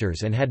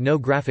adapters and had no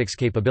graphics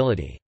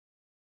capability.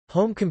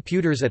 Home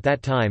computers at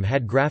that time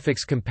had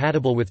graphics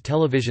compatible with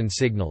television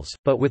signals,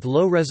 but with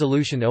low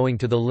resolution owing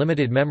to the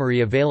limited memory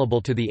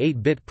available to the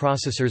 8-bit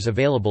processors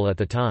available at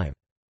the time.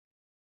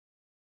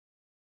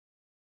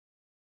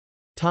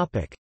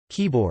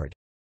 Keyboard.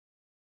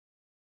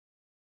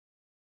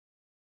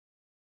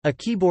 A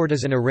keyboard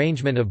is an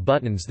arrangement of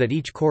buttons that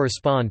each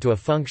correspond to a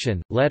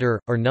function, letter,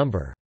 or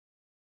number.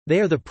 They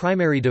are the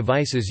primary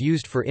devices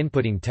used for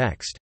inputting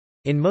text.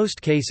 In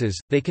most cases,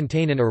 they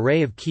contain an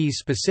array of keys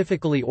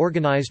specifically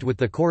organized with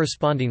the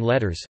corresponding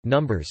letters,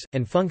 numbers,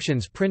 and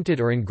functions printed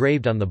or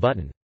engraved on the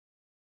button.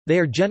 They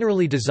are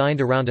generally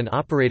designed around an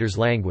operator's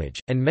language,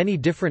 and many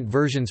different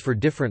versions for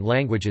different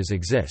languages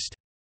exist.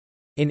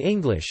 In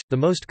English, the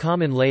most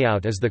common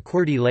layout is the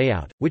QWERTY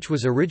layout, which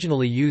was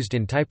originally used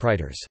in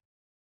typewriters.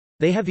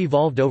 They have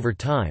evolved over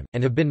time,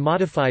 and have been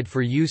modified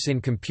for use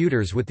in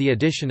computers with the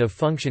addition of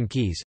function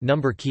keys,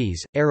 number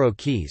keys, arrow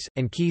keys,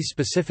 and keys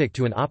specific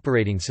to an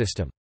operating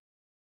system.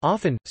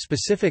 Often,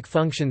 specific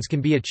functions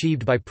can be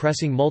achieved by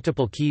pressing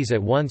multiple keys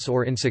at once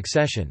or in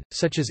succession,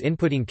 such as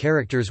inputting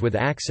characters with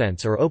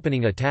accents or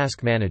opening a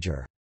task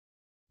manager.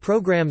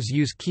 Programs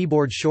use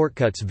keyboard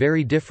shortcuts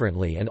very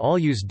differently and all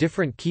use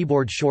different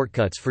keyboard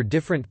shortcuts for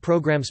different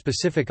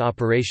program-specific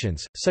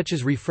operations, such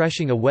as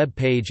refreshing a web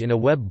page in a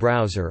web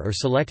browser or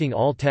selecting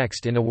all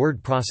text in a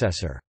word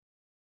processor.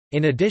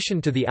 In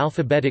addition to the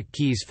alphabetic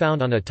keys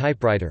found on a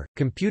typewriter,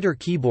 computer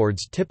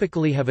keyboards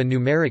typically have a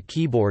numeric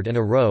keyboard and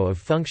a row of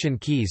function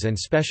keys and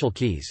special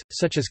keys,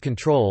 such as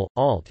Ctrl,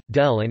 Alt,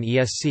 Del and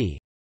ESC.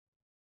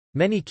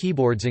 Many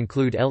keyboards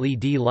include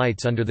LED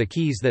lights under the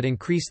keys that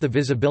increase the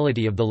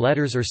visibility of the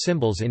letters or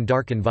symbols in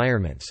dark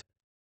environments.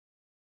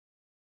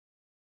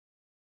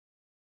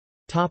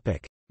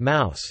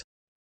 Mouse.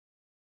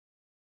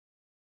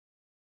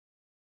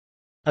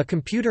 A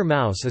computer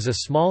mouse is a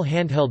small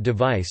handheld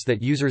device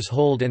that users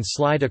hold and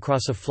slide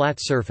across a flat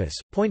surface,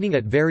 pointing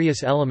at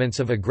various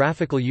elements of a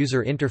graphical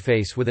user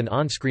interface with an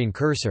on-screen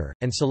cursor,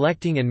 and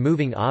selecting and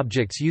moving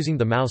objects using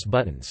the mouse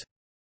buttons.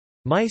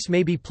 Mice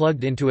may be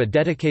plugged into a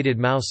dedicated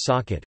mouse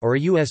socket, or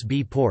a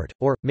USB port,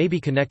 or, may be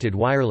connected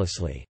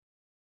wirelessly.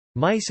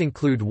 Mice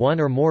include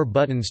one or more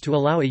buttons to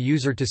allow a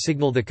user to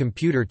signal the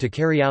computer to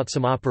carry out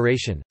some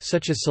operation,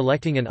 such as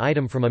selecting an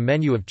item from a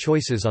menu of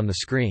choices on the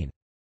screen.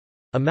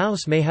 A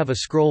mouse may have a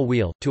scroll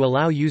wheel, to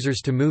allow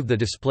users to move the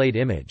displayed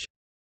image.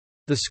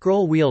 The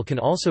scroll wheel can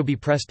also be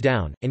pressed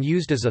down, and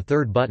used as a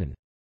third button.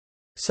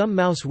 Some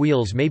mouse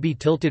wheels may be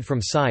tilted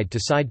from side to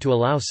side to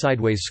allow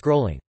sideways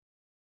scrolling.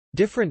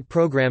 Different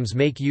programs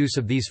make use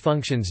of these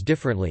functions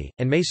differently,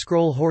 and may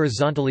scroll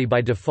horizontally by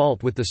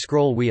default with the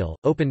scroll wheel,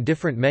 open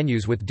different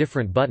menus with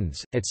different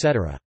buttons,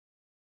 etc.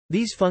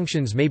 These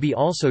functions may be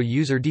also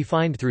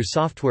user-defined through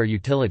software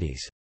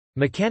utilities.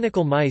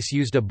 Mechanical mice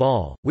used a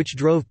ball, which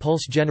drove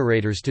pulse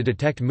generators to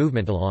detect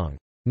movement along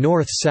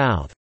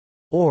north-south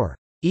or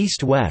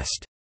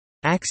east-west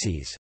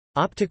axes.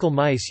 Optical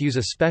mice use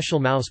a special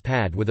mouse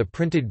pad with a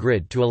printed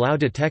grid to allow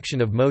detection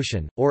of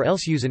motion, or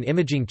else use an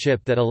imaging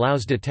chip that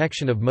allows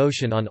detection of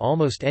motion on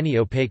almost any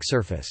opaque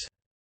surface.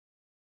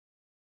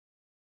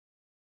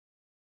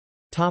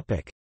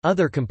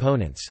 Other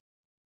components.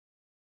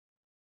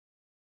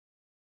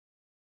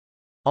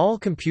 All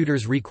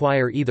computers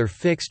require either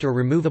fixed or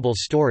removable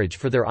storage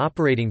for their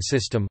operating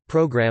system,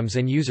 programs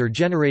and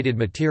user-generated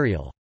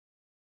material.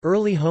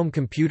 Early home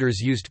computers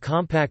used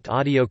compact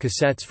audio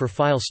cassettes for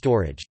file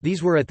storage.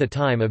 These were at the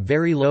time a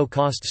very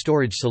low-cost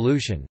storage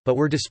solution, but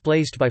were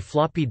displaced by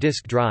floppy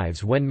disk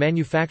drives when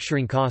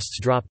manufacturing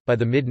costs dropped, by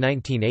the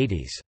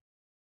mid-1980s.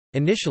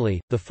 Initially,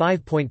 the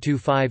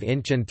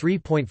 5.25-inch and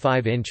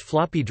 3.5-inch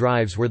floppy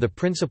drives were the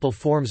principal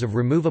forms of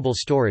removable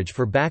storage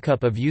for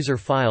backup of user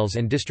files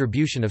and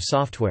distribution of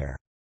software.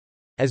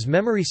 As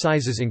memory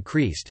sizes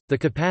increased, the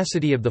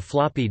capacity of the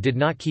floppy did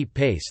not keep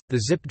pace.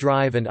 The zip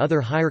drive and other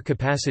higher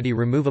capacity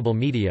removable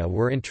media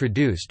were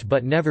introduced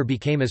but never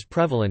became as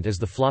prevalent as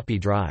the floppy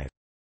drive.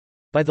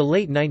 By the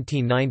late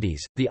 1990s,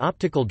 the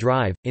optical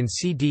drive, in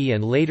CD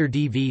and later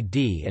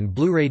DVD and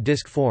Blu-ray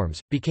disc forms,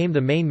 became the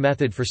main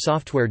method for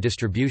software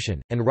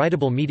distribution, and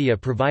writable media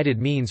provided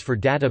means for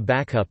data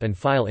backup and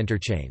file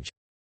interchange.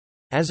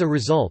 As a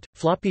result,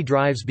 floppy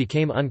drives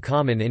became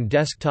uncommon in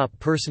desktop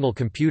personal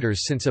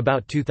computers since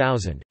about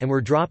 2000, and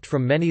were dropped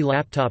from many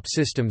laptop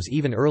systems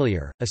even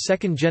earlier. A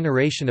second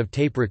generation of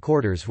tape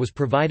recorders was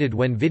provided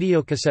when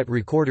videocassette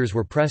recorders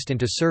were pressed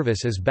into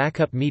service as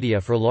backup media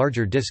for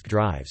larger disk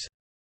drives.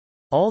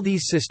 All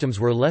these systems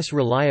were less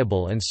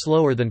reliable and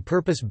slower than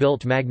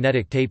purpose-built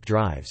magnetic tape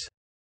drives.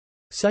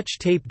 Such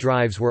tape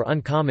drives were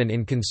uncommon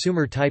in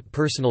consumer-type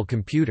personal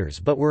computers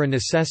but were a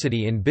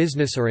necessity in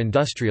business or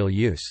industrial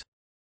use.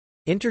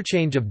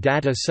 Interchange of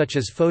data such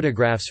as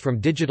photographs from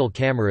digital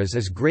cameras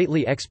is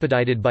greatly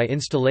expedited by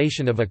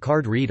installation of a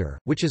card reader,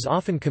 which is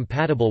often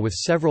compatible with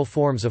several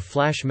forms of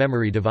flash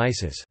memory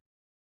devices.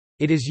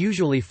 It is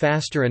usually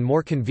faster and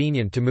more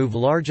convenient to move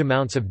large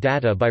amounts of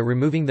data by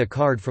removing the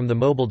card from the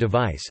mobile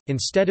device,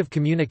 instead of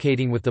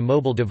communicating with the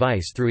mobile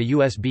device through a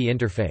USB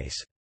interface.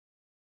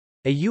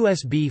 A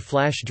USB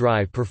flash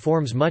drive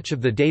performs much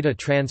of the data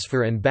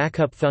transfer and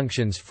backup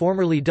functions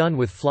formerly done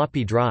with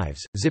floppy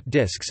drives, zip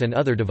disks and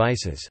other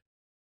devices.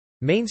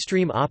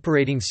 Mainstream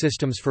operating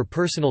systems for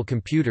personal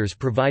computers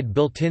provide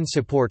built-in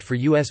support for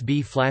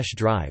USB flash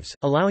drives,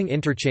 allowing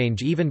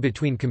interchange even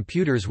between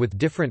computers with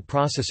different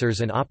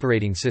processors and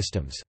operating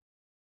systems.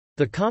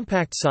 The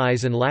compact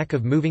size and lack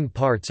of moving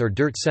parts or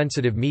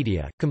dirt-sensitive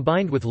media,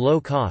 combined with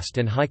low cost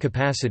and high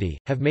capacity,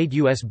 have made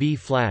USB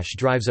flash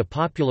drives a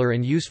popular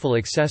and useful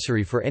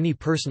accessory for any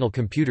personal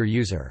computer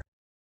user.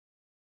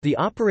 The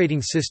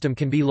operating system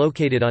can be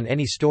located on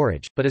any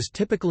storage, but is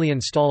typically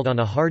installed on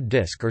a hard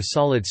disk or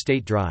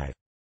solid-state drive.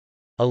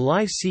 A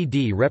live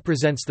CD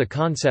represents the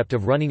concept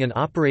of running an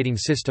operating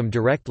system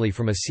directly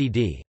from a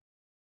CD.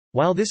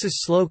 While this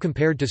is slow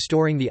compared to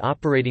storing the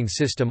operating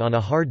system on a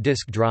hard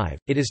disk drive,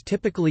 it is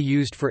typically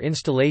used for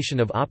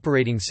installation of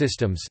operating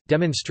systems,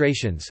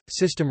 demonstrations,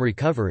 system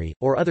recovery,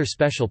 or other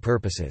special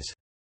purposes.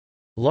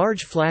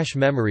 Large flash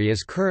memory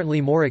is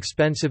currently more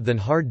expensive than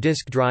hard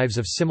disk drives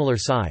of similar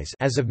size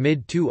as of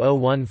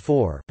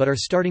mid-2014, but are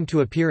starting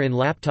to appear in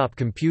laptop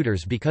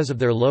computers because of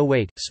their low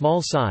weight,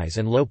 small size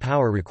and low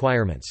power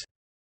requirements.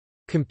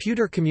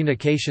 Computer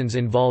communications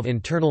involve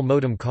internal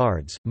modem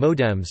cards,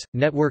 modems,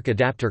 network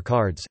adapter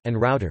cards, and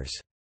routers.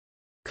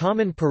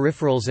 Common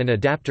peripherals and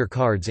adapter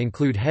cards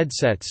include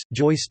headsets,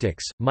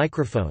 joysticks,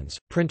 microphones,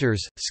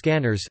 printers,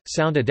 scanners,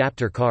 sound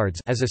adapter cards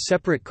as a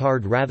separate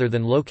card rather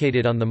than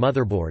located on the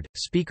motherboard,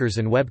 speakers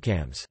and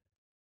webcams.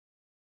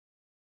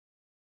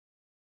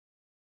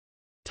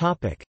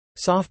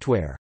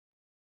 Software.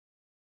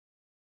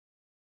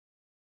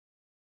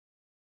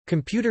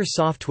 Computer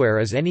software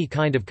is any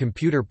kind of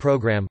computer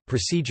program,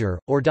 procedure,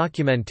 or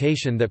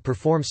documentation that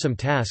performs some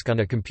task on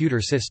a computer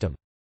system.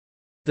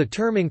 The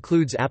term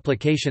includes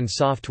application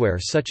software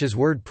such as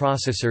word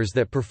processors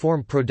that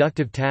perform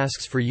productive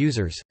tasks for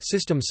users,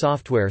 system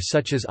software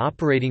such as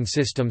operating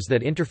systems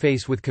that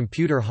interface with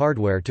computer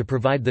hardware to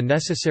provide the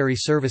necessary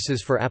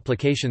services for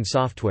application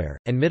software,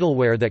 and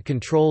middleware that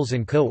controls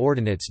and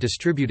coordinates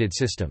distributed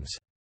systems.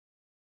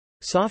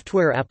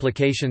 Software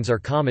applications are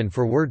common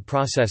for word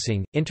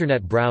processing,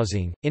 internet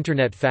browsing,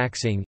 internet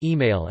faxing,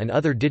 email and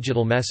other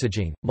digital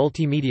messaging,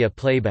 multimedia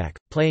playback,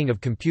 playing of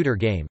computer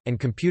game,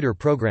 and computer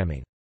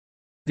programming.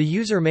 The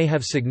user may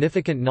have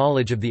significant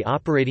knowledge of the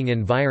operating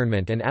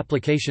environment and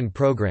application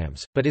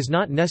programs, but is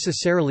not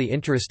necessarily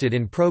interested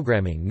in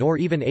programming nor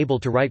even able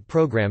to write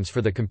programs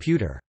for the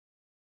computer.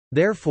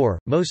 Therefore,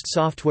 most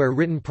software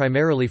written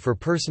primarily for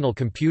personal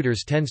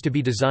computers tends to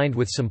be designed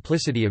with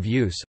simplicity of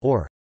use,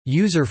 or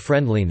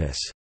user-friendliness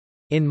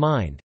in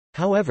mind.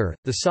 However,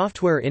 the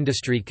software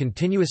industry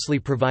continuously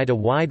provide a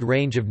wide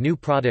range of new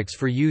products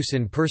for use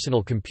in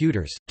personal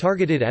computers,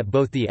 targeted at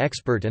both the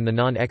expert and the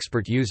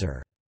non-expert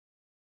user.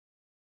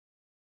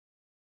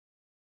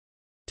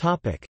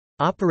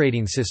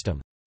 Operating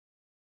system.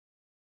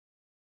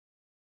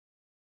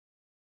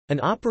 An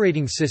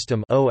operating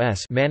system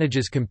 (OS)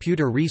 manages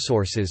computer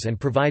resources and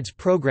provides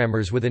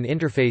programmers with an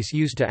interface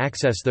used to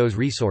access those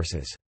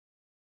resources.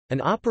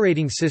 An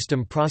operating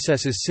system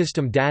processes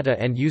system data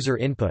and user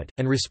input,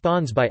 and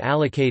responds by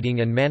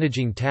allocating and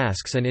managing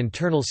tasks and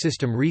internal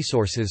system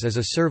resources as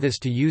a service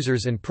to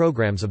users and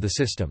programs of the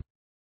system.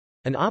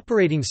 An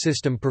operating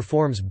system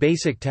performs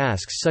basic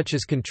tasks such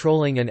as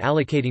controlling and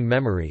allocating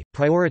memory,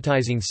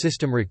 prioritizing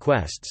system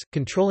requests,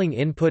 controlling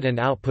input and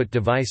output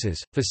devices,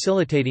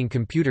 facilitating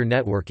computer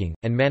networking,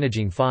 and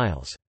managing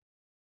files.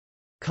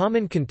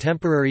 Common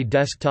contemporary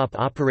desktop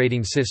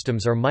operating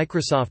systems are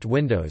Microsoft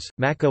Windows,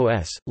 Mac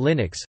OS,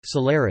 Linux,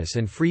 Solaris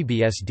and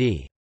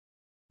FreeBSD.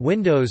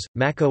 Windows,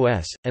 Mac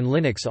OS, and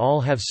Linux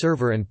all have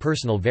server and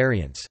personal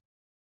variants.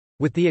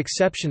 With the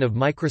exception of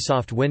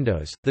Microsoft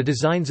Windows, the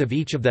designs of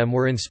each of them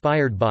were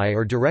inspired by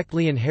or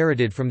directly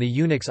inherited from the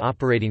Unix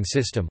operating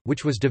system,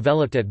 which was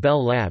developed at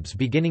Bell Labs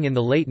beginning in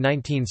the late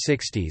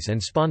 1960s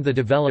and spawned the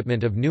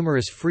development of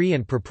numerous free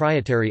and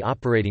proprietary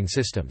operating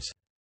systems.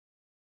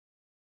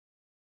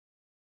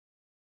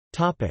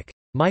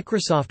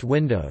 Microsoft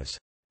Windows.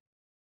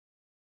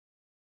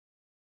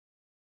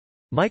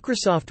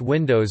 Microsoft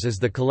Windows is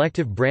the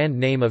collective brand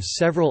name of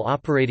several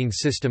operating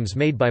systems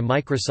made by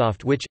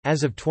Microsoft which,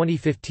 as of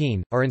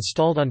 2015, are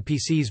installed on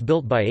PCs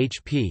built by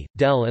HP,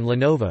 Dell and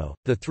Lenovo,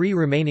 the three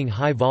remaining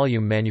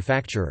high-volume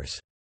manufacturers.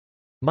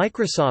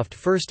 Microsoft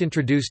first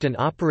introduced an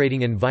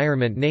operating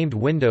environment named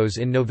Windows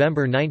in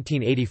November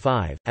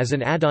 1985, as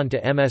an add-on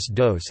to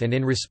MS-DOS and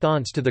in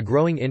response to the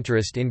growing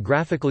interest in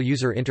graphical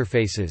user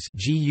interfaces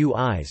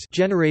 (GUIs)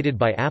 generated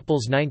by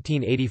Apple's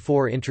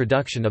 1984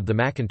 introduction of the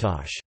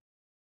Macintosh.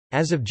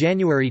 As of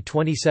January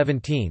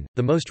 2017,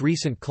 the most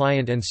recent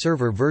client and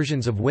server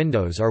versions of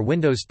Windows are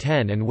Windows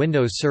 10 and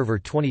Windows Server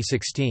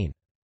 2016.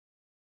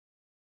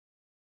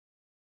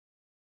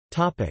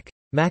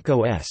 Mac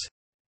OS.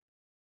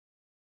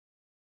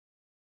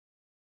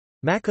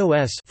 Mac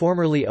OS,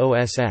 formerly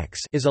OS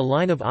X, is a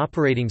line of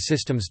operating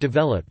systems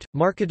developed,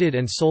 marketed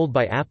and sold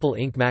by Apple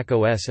Inc. Mac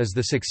OS is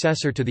the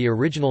successor to the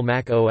original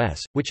Mac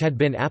OS, which had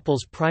been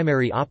Apple's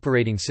primary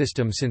operating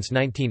system since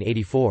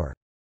 1984.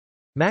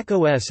 Mac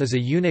OS is a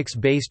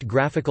Unix-based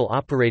graphical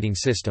operating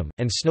system,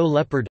 and Snow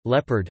Leopard,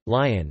 Leopard,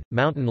 Lion,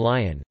 Mountain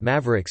Lion,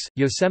 Mavericks,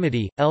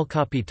 Yosemite, El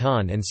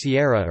Capitan and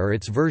Sierra are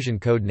its version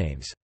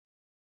codenames.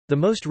 The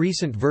most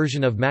recent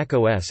version of Mac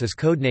OS is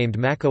codenamed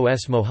Mac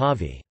OS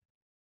Mojave.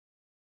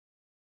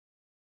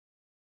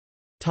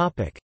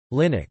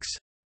 Linux.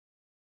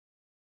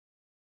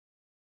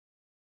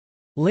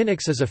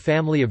 Linux is a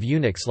family of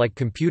Unix-like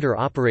computer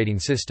operating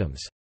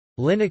systems.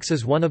 Linux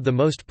is one of the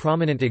most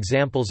prominent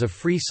examples of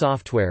free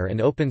software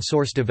and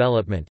open-source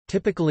development.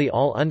 Typically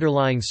all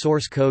underlying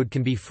source code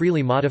can be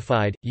freely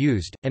modified,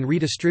 used, and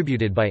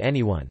redistributed by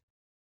anyone.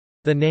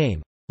 The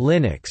name,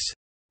 Linux,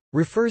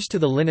 refers to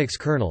the Linux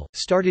kernel,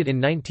 started in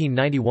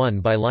 1991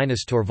 by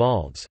Linus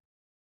Torvalds.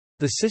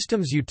 The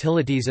system's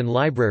utilities and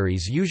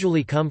libraries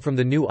usually come from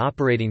the GNU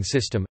operating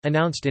system,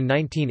 announced in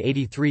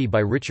 1983 by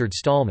Richard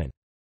Stallman.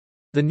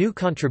 The GNU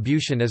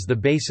contribution is the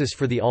basis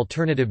for the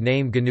alternative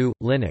name GNU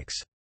Linux.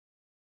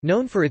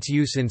 Known for its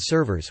use in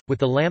servers, with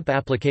the LAMP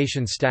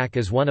application stack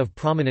as one of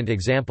prominent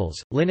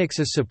examples, Linux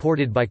is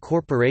supported by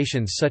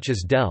corporations such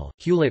as Dell,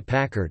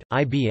 Hewlett-Packard,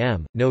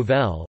 IBM,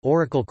 Novell,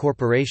 Oracle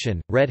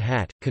Corporation, Red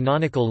Hat,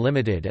 Canonical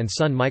Limited and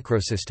Sun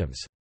Microsystems.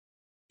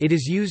 It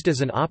is used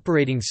as an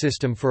operating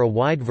system for a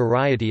wide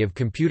variety of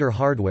computer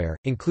hardware,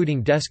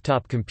 including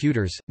desktop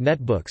computers,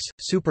 netbooks,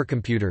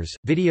 supercomputers,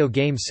 video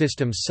game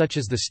systems such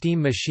as the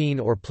Steam Machine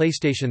or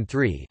PlayStation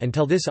 3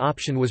 until this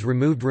option was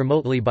removed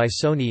remotely by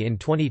Sony in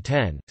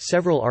 2010,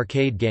 several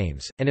arcade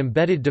games, and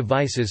embedded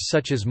devices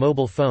such as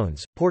mobile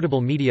phones,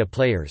 portable media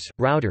players,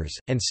 routers,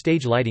 and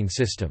stage lighting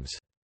systems.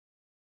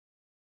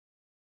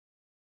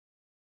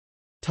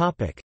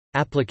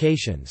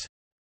 Applications.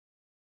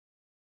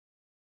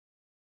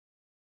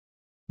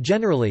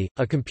 Generally,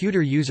 a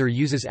computer user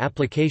uses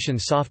application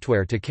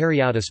software to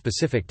carry out a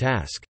specific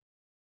task.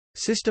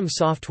 System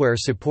software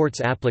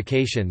supports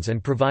applications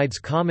and provides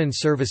common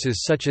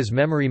services such as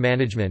memory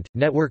management,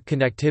 network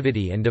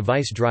connectivity and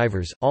device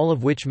drivers, all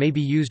of which may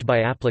be used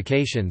by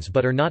applications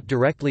but are not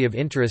directly of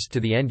interest to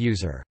the end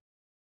user.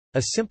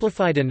 A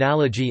simplified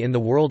analogy in the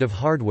world of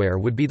hardware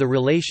would be the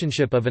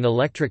relationship of an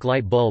electric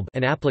light bulb,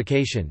 an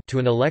application, to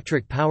an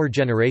electric power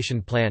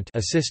generation plant,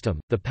 a system.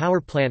 The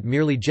power plant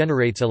merely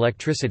generates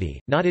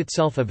electricity, not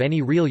itself of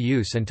any real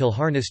use until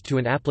harnessed to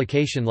an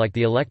application like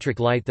the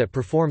electric light that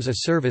performs a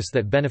service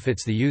that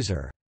benefits the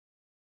user.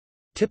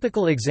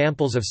 Typical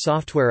examples of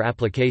software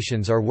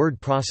applications are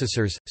word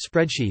processors,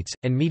 spreadsheets,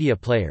 and media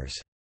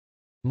players.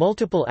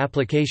 Multiple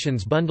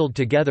applications bundled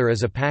together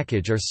as a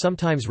package are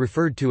sometimes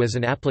referred to as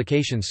an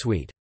application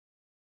suite.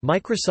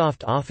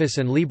 Microsoft Office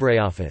and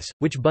LibreOffice,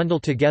 which bundle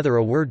together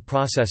a word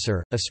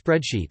processor, a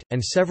spreadsheet,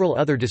 and several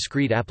other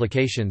discrete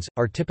applications,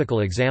 are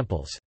typical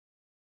examples.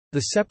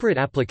 The separate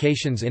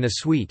applications in a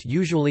suite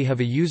usually have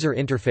a user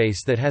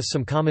interface that has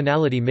some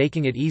commonality,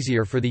 making it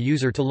easier for the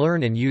user to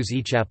learn and use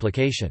each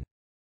application.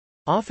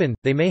 Often,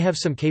 they may have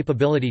some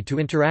capability to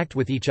interact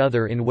with each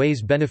other in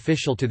ways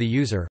beneficial to the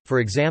user. For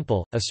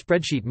example, a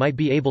spreadsheet might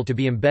be able to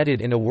be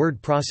embedded in a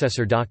word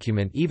processor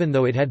document even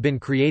though it had been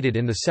created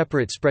in the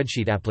separate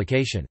spreadsheet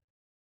application.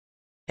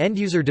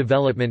 End-user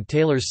development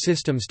tailors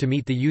systems to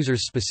meet the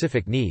user's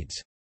specific needs.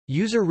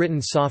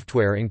 User-written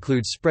software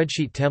includes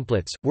spreadsheet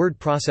templates, word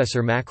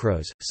processor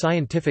macros,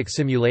 scientific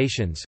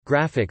simulations,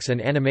 graphics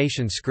and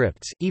animation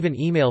scripts, even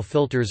email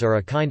filters are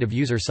a kind of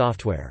user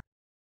software.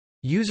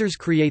 Users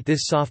create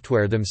this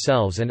software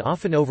themselves and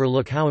often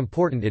overlook how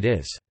important it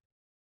is.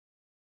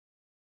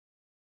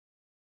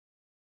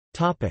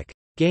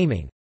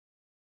 Gaming.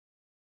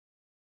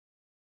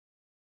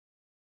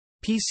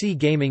 PC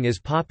gaming is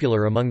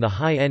popular among the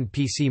high-end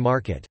PC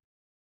market.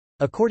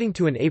 According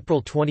to an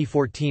April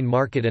 2014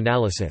 market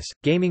analysis,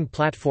 gaming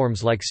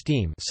platforms like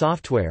Steam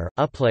software,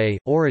 Uplay,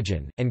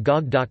 Origin, and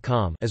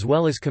GOG.com as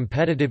well as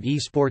competitive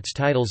esports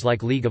titles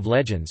like League of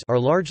Legends are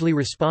largely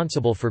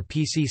responsible for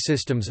PC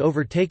systems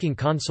overtaking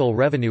console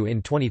revenue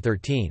in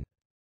 2013.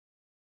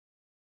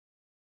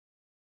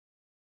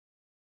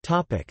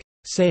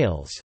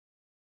 Sales.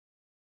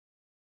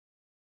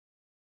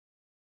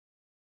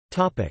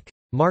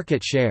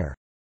 Market share.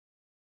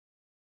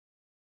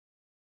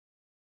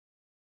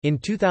 In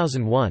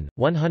 2001,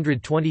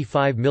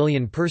 125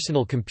 million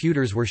personal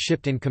computers were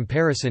shipped in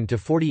comparison to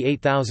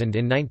 48,000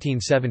 in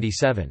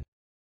 1977.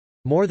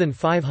 More than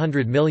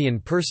 500 million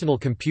personal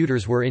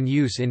computers were in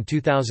use in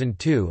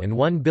 2002 and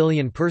 1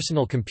 billion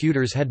personal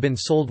computers had been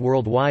sold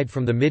worldwide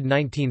from the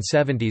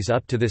mid-1970s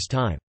up to this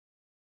time.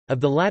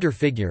 Of the latter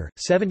figure,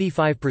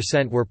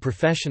 75% were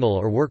professional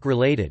or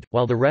work-related,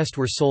 while the rest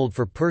were sold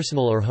for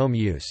personal or home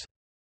use.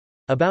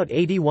 About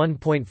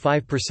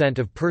 81.5%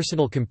 of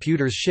personal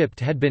computers shipped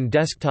had been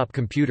desktop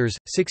computers,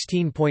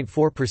 16.4%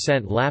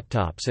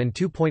 laptops and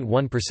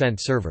 2.1%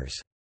 servers.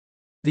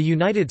 The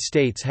United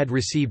States had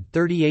received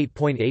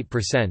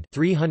 38.8%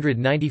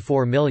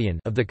 394 million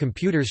of the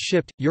computers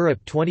shipped,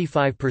 Europe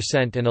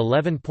 25% and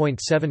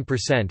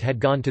 11.7% had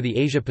gone to the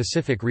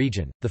Asia-Pacific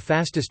region, the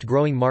fastest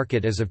growing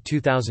market as of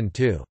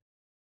 2002.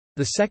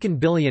 The second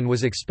billion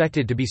was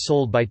expected to be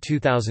sold by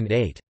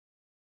 2008.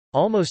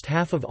 Almost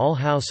half of all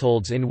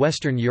households in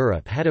Western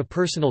Europe had a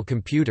personal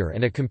computer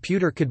and a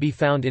computer could be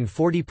found in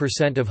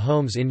 40% of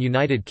homes in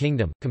United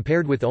Kingdom,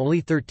 compared with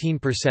only 13%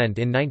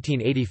 in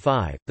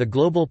 1985. The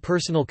global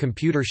personal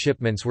computer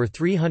shipments were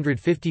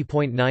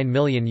 350.9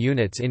 million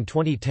units in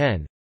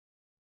 2010,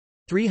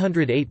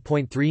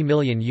 308.3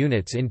 million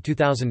units in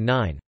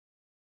 2009,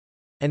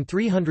 and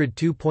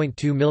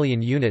 302.2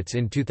 million units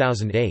in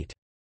 2008.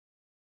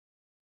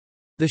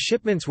 The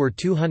shipments were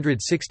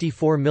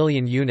 264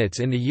 million units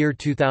in the year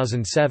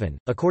 2007,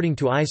 according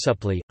to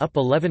iSupply, up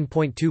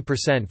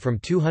 11.2% from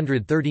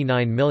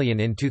 239 million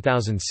in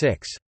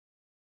 2006.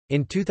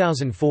 In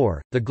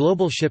 2004, the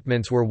global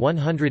shipments were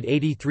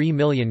 183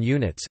 million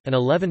units, an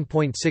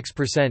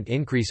 11.6%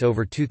 increase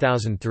over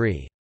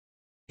 2003.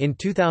 In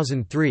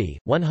 2003,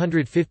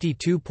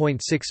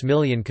 152.6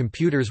 million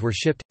computers were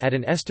shipped, at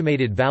an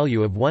estimated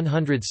value of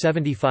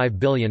 $175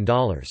 billion.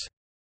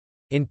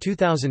 In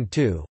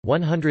 2002,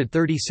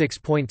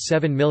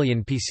 136.7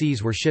 million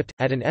PCs were shipped,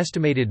 at an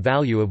estimated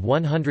value of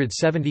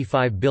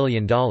 $175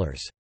 billion.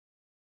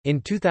 In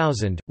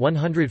 2000,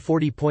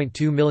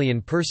 140.2 million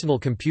personal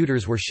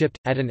computers were shipped,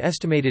 at an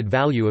estimated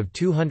value of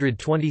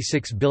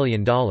 $226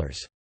 billion.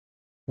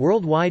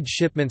 Worldwide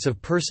shipments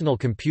of personal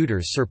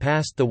computers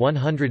surpassed the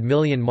 100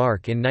 million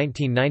mark in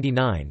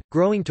 1999,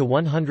 growing to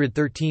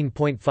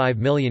 113.5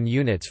 million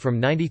units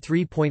from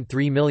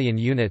 93.3 million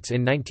units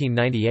in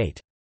 1998.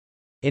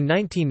 In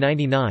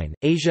 1999,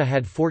 Asia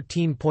had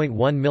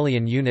 14.1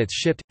 million units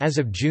shipped. As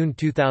of June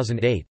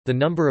 2008, the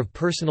number of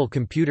personal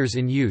computers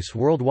in use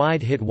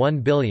worldwide hit 1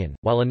 billion,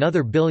 while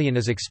another billion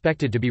is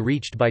expected to be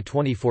reached by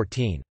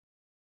 2014.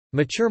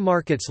 Mature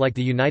markets like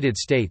the United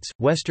States,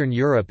 Western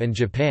Europe and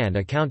Japan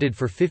accounted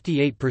for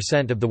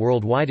 58% of the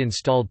worldwide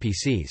installed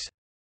PCs.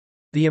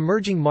 The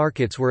emerging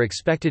markets were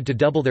expected to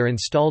double their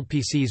installed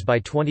PCs by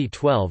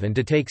 2012 and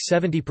to take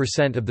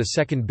 70% of the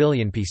second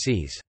billion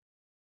PCs.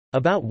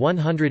 About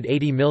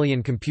 180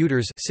 million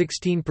computers,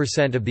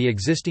 16% of the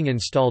existing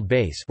installed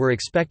base, were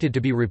expected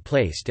to be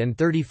replaced and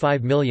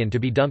 35 million to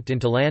be dumped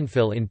into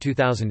landfill in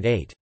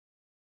 2008.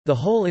 The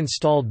whole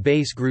installed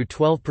base grew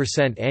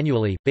 12%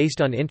 annually,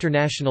 based on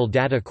International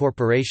Data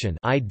Corporation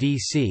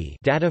 (IDC)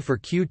 data for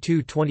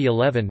Q2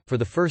 2011. For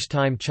the first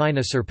time,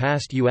 China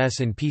surpassed US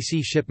in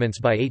PC shipments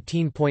by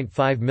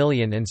 18.5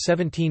 million and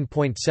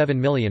 17.7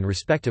 million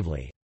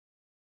respectively.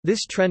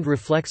 This trend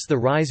reflects the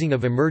rising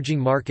of emerging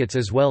markets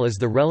as well as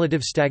the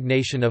relative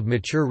stagnation of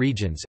mature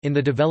regions. In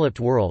the developed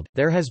world,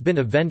 there has been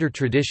a vendor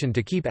tradition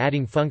to keep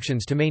adding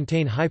functions to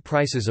maintain high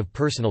prices of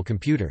personal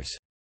computers.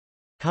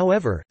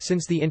 However,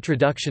 since the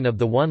introduction of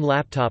the One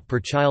Laptop Per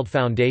Child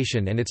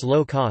Foundation and its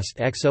low-cost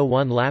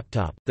X01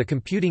 laptop, the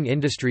computing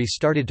industry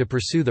started to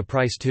pursue the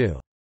price too.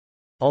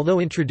 Although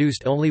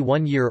introduced only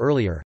 1 year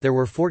earlier, there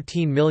were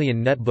 14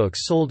 million netbooks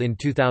sold in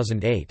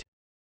 2008.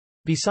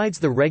 Besides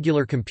the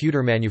regular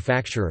computer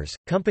manufacturers,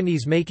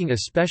 companies making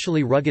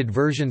especially rugged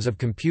versions of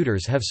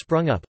computers have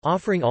sprung up,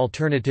 offering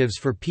alternatives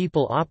for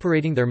people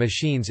operating their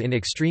machines in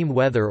extreme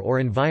weather or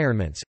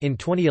environments. In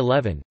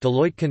 2011,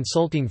 Deloitte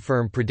consulting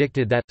firm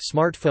predicted that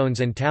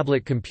smartphones and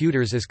tablet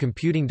computers as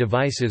computing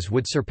devices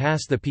would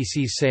surpass the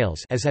PC's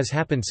sales, as has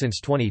happened since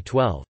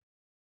 2012.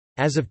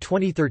 As of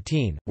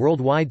 2013,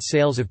 worldwide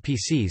sales of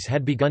PCs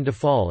had begun to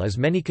fall as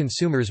many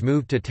consumers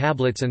moved to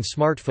tablets and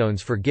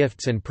smartphones for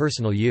gifts and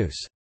personal use.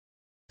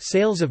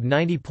 Sales of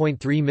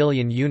 90.3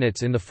 million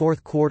units in the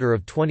fourth quarter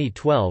of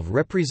 2012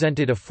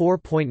 represented a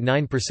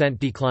 4.9%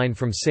 decline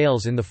from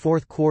sales in the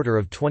fourth quarter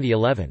of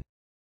 2011.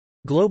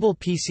 Global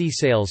PC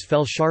sales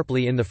fell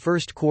sharply in the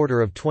first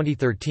quarter of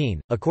 2013,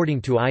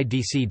 according to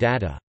IDC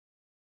data.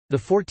 The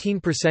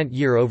 14%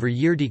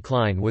 year-over-year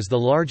decline was the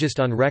largest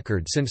on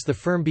record since the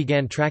firm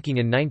began tracking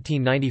in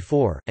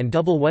 1994, and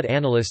double what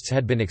analysts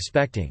had been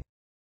expecting.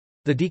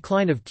 The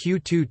decline of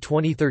Q2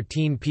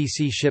 2013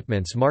 PC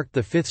shipments marked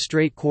the fifth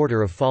straight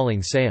quarter of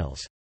falling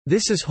sales.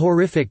 "This is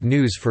horrific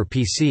news for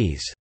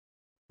PCs,"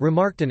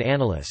 remarked an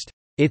analyst.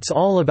 "It's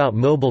all about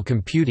mobile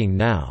computing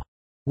now.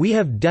 We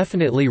have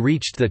definitely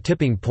reached the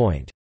tipping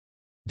point."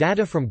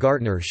 Data from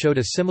Gartner showed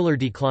a similar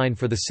decline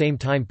for the same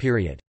time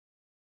period.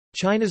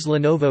 China's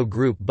Lenovo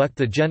Group bucked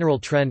the general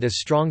trend as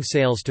strong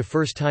sales to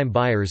first-time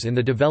buyers in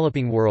the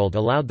developing world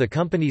allowed the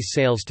company's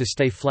sales to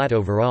stay flat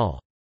overall.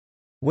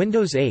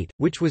 Windows 8,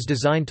 which was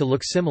designed to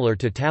look similar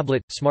to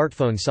tablet,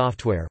 smartphone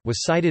software,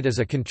 was cited as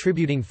a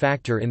contributing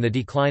factor in the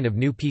decline of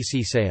new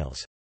PC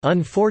sales.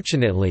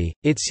 "Unfortunately,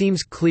 it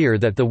seems clear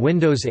that the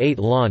Windows 8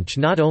 launch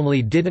not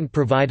only didn't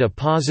provide a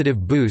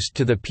positive boost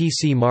to the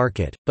PC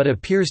market, but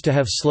appears to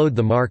have slowed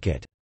the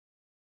market,"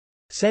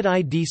 said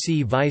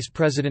IDC Vice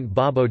President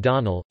Bob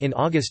O'Donnell. In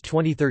August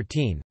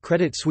 2013,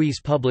 Credit Suisse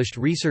published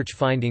research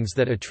findings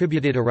that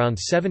attributed around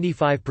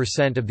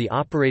 75% of the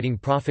operating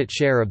profit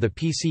share of the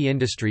PC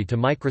industry to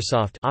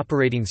Microsoft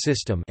operating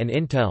system and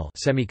Intel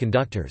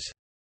semiconductors.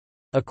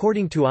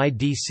 According to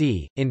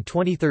IDC, in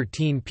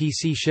 2013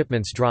 PC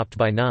shipments dropped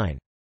by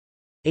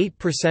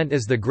 9.8%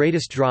 as the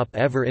greatest drop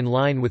ever in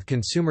line with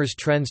consumers'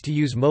 trends to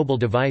use mobile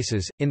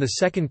devices. In the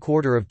second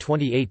quarter of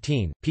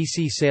 2018,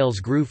 PC sales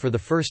grew for the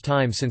first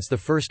time since the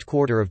first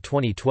quarter of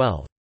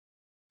 2012.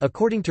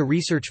 According to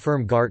research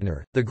firm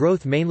Gartner, the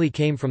growth mainly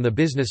came from the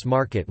business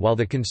market while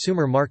the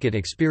consumer market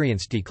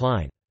experienced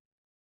decline.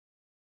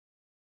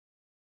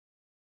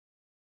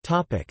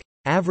 Topic: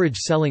 Average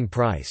selling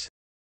price.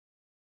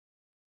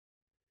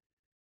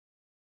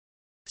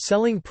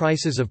 Selling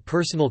prices of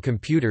personal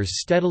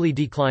computers steadily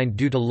declined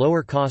due to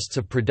lower costs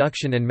of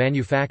production and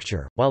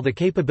manufacture, while the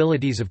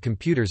capabilities of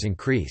computers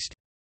increased.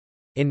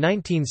 In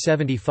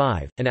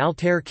 1975, an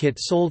Altair kit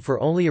sold for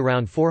only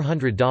around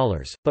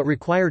 $400, but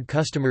required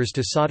customers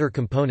to solder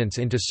components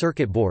into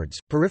circuit boards.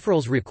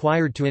 Peripherals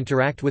required to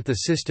interact with the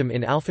system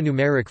in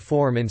alphanumeric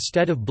form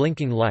instead of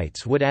blinking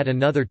lights would add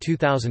another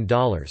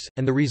 $2,000,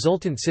 and the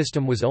resultant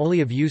system was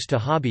only of use to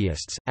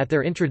hobbyists. At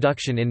their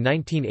introduction in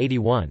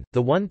 1981,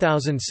 the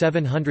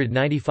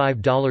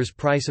 $1,795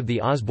 price of the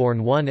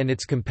Osborne 1 and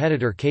its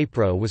competitor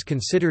Kaypro was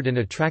considered an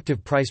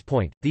attractive price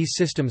point. These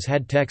systems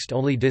had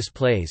text-only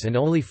displays and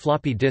only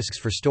floppy disks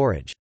for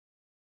storage.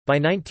 By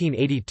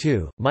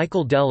 1982,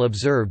 Michael Dell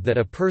observed that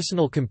a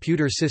personal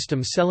computer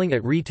system selling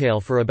at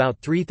retail for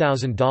about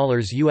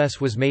 $3,000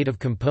 US was made of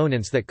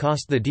components that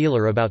cost the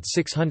dealer about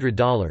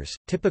 $600.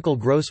 Typical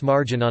gross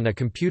margin on a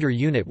computer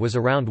unit was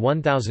around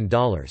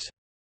 $1,000.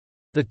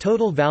 The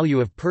total value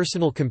of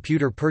personal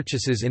computer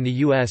purchases in the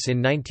U.S. in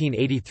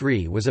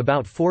 1983 was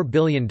about $4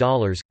 billion,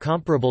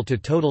 comparable to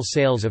total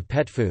sales of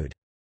pet food.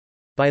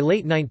 By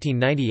late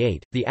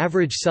 1998, the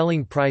average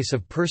selling price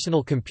of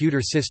personal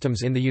computer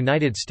systems in the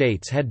United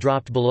States had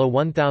dropped below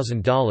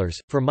 $1,000.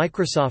 For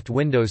Microsoft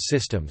Windows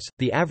systems,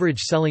 the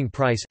average selling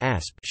price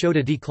 (ASP) showed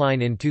a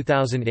decline in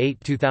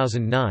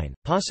 2008-2009,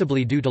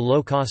 possibly due to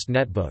low-cost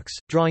netbooks,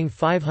 drawing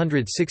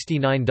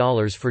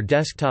 $569 for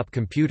desktop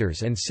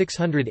computers and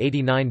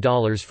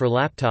 $689 for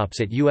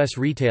laptops at U.S.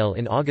 retail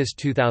in August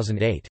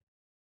 2008.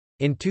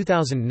 In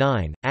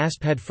 2009,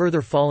 ASP had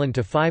further fallen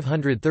to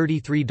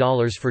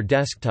 $533 for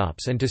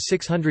desktops and to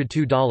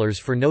 $602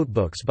 for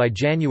notebooks by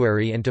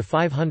January and to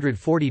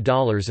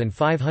 $540 and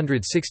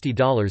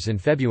 $560 in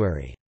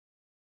February.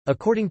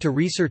 According to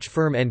research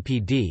firm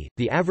NPD,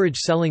 the average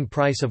selling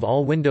price of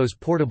all Windows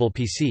portable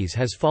PCs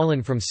has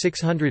fallen from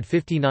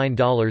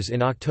 $659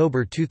 in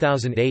October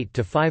 2008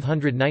 to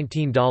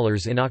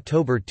 $519 in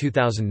October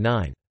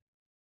 2009.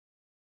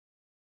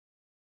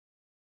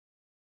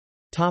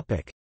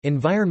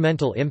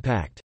 Environmental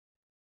impact.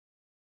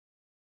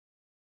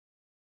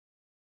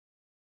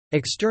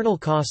 External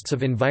costs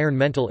of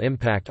environmental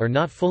impact are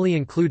not fully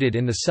included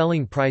in the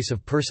selling price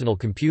of personal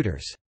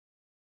computers.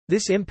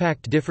 This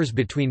impact differs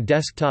between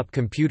desktop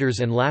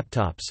computers and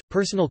laptops.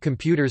 Personal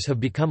computers have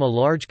become a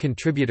large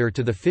contributor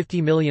to the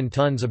 50 million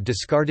tons of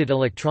discarded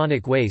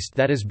electronic waste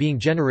that is being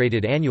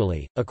generated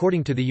annually,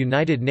 according to the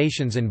United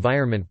Nations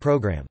Environment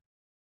Programme.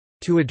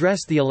 To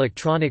address the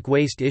electronic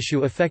waste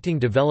issue affecting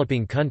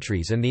developing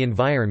countries and the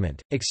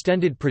environment,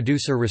 Extended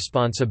Producer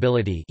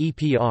Responsibility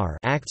 (EPR)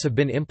 acts have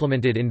been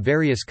implemented in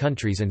various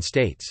countries and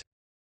states.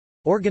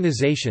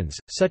 Organizations,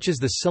 such as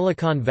the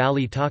Silicon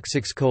Valley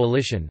Toxics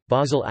Coalition,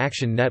 Basel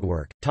Action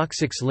Network,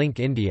 Toxics Link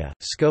India,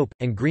 Scope,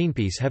 and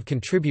Greenpeace have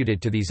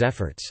contributed to these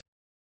efforts.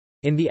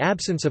 In the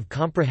absence of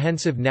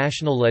comprehensive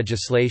national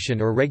legislation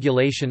or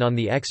regulation on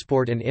the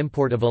export and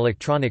import of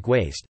electronic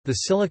waste,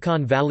 the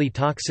Silicon Valley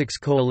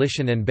Toxics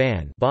Coalition and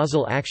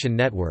Basel Action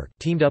Network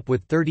teamed up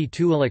with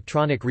 32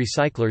 electronic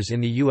recyclers in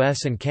the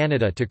US and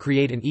Canada to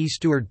create an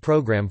e-Steward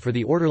program for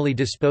the orderly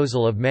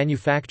disposal of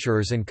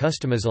manufacturers' and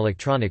customers'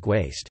 electronic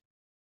waste.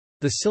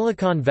 The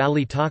Silicon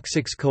Valley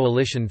Toxics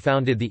Coalition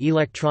founded the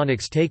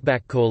Electronics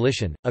Takeback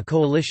Coalition, a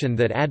coalition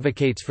that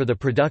advocates for the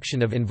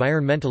production of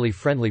environmentally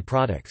friendly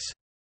products.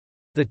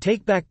 The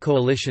Takeback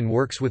Coalition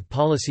works with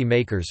policy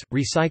makers,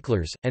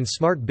 recyclers, and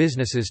smart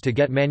businesses to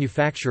get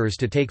manufacturers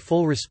to take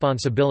full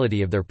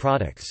responsibility of their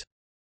products.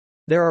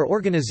 There are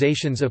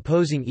organizations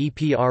opposing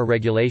EPR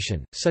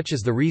regulation, such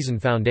as the Reason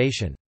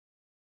Foundation.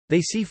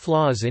 They see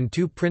flaws in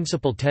two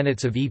principal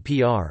tenets of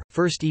EPR.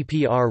 First,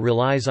 EPR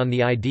relies on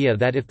the idea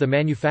that if the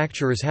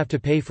manufacturers have to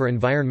pay for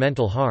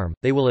environmental harm,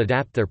 they will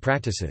adapt their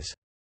practices.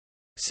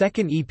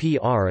 Second,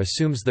 EPR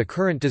assumes the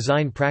current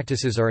design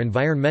practices are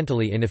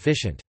environmentally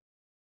inefficient.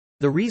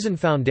 The Reason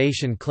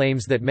Foundation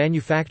claims that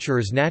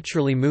manufacturers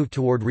naturally move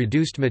toward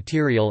reduced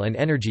material and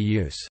energy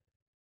use.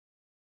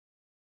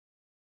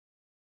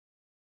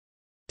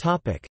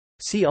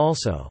 See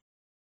also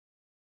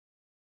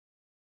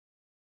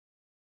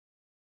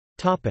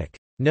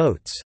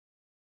Notes.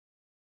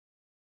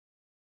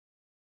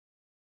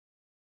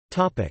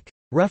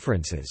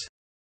 References.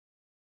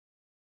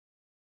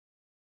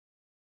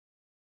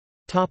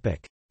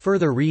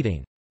 Further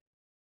reading.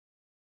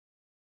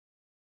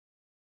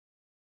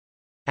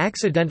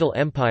 Accidental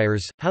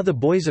Empires, How the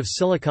Boys of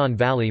Silicon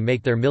Valley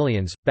Make Their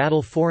Millions,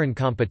 Battle Foreign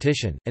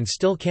Competition, and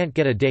Still Can't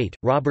Get a Date,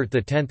 Robert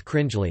X.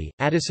 Cringely,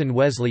 Addison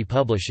Wesley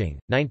Publishing,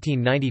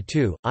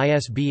 1992,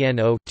 ISBN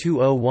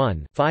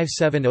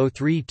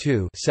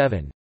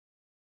 0-201-57032-7.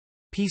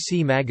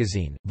 PC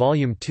Magazine,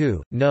 Volume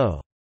 2,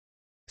 No.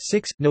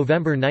 6,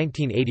 November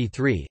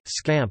 1983,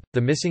 Scamp,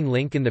 The Missing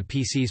Link in the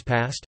PC's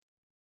Past?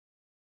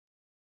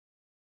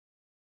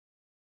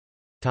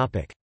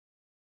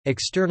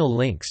 External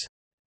links.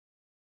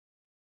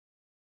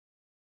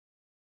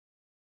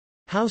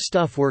 How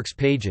Stuff Works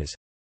pages.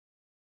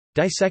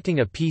 Dissecting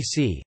a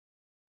PC.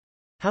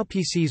 How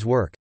PCs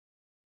work.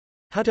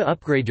 How to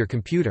upgrade your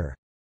computer.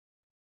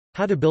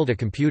 How to build a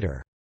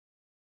computer.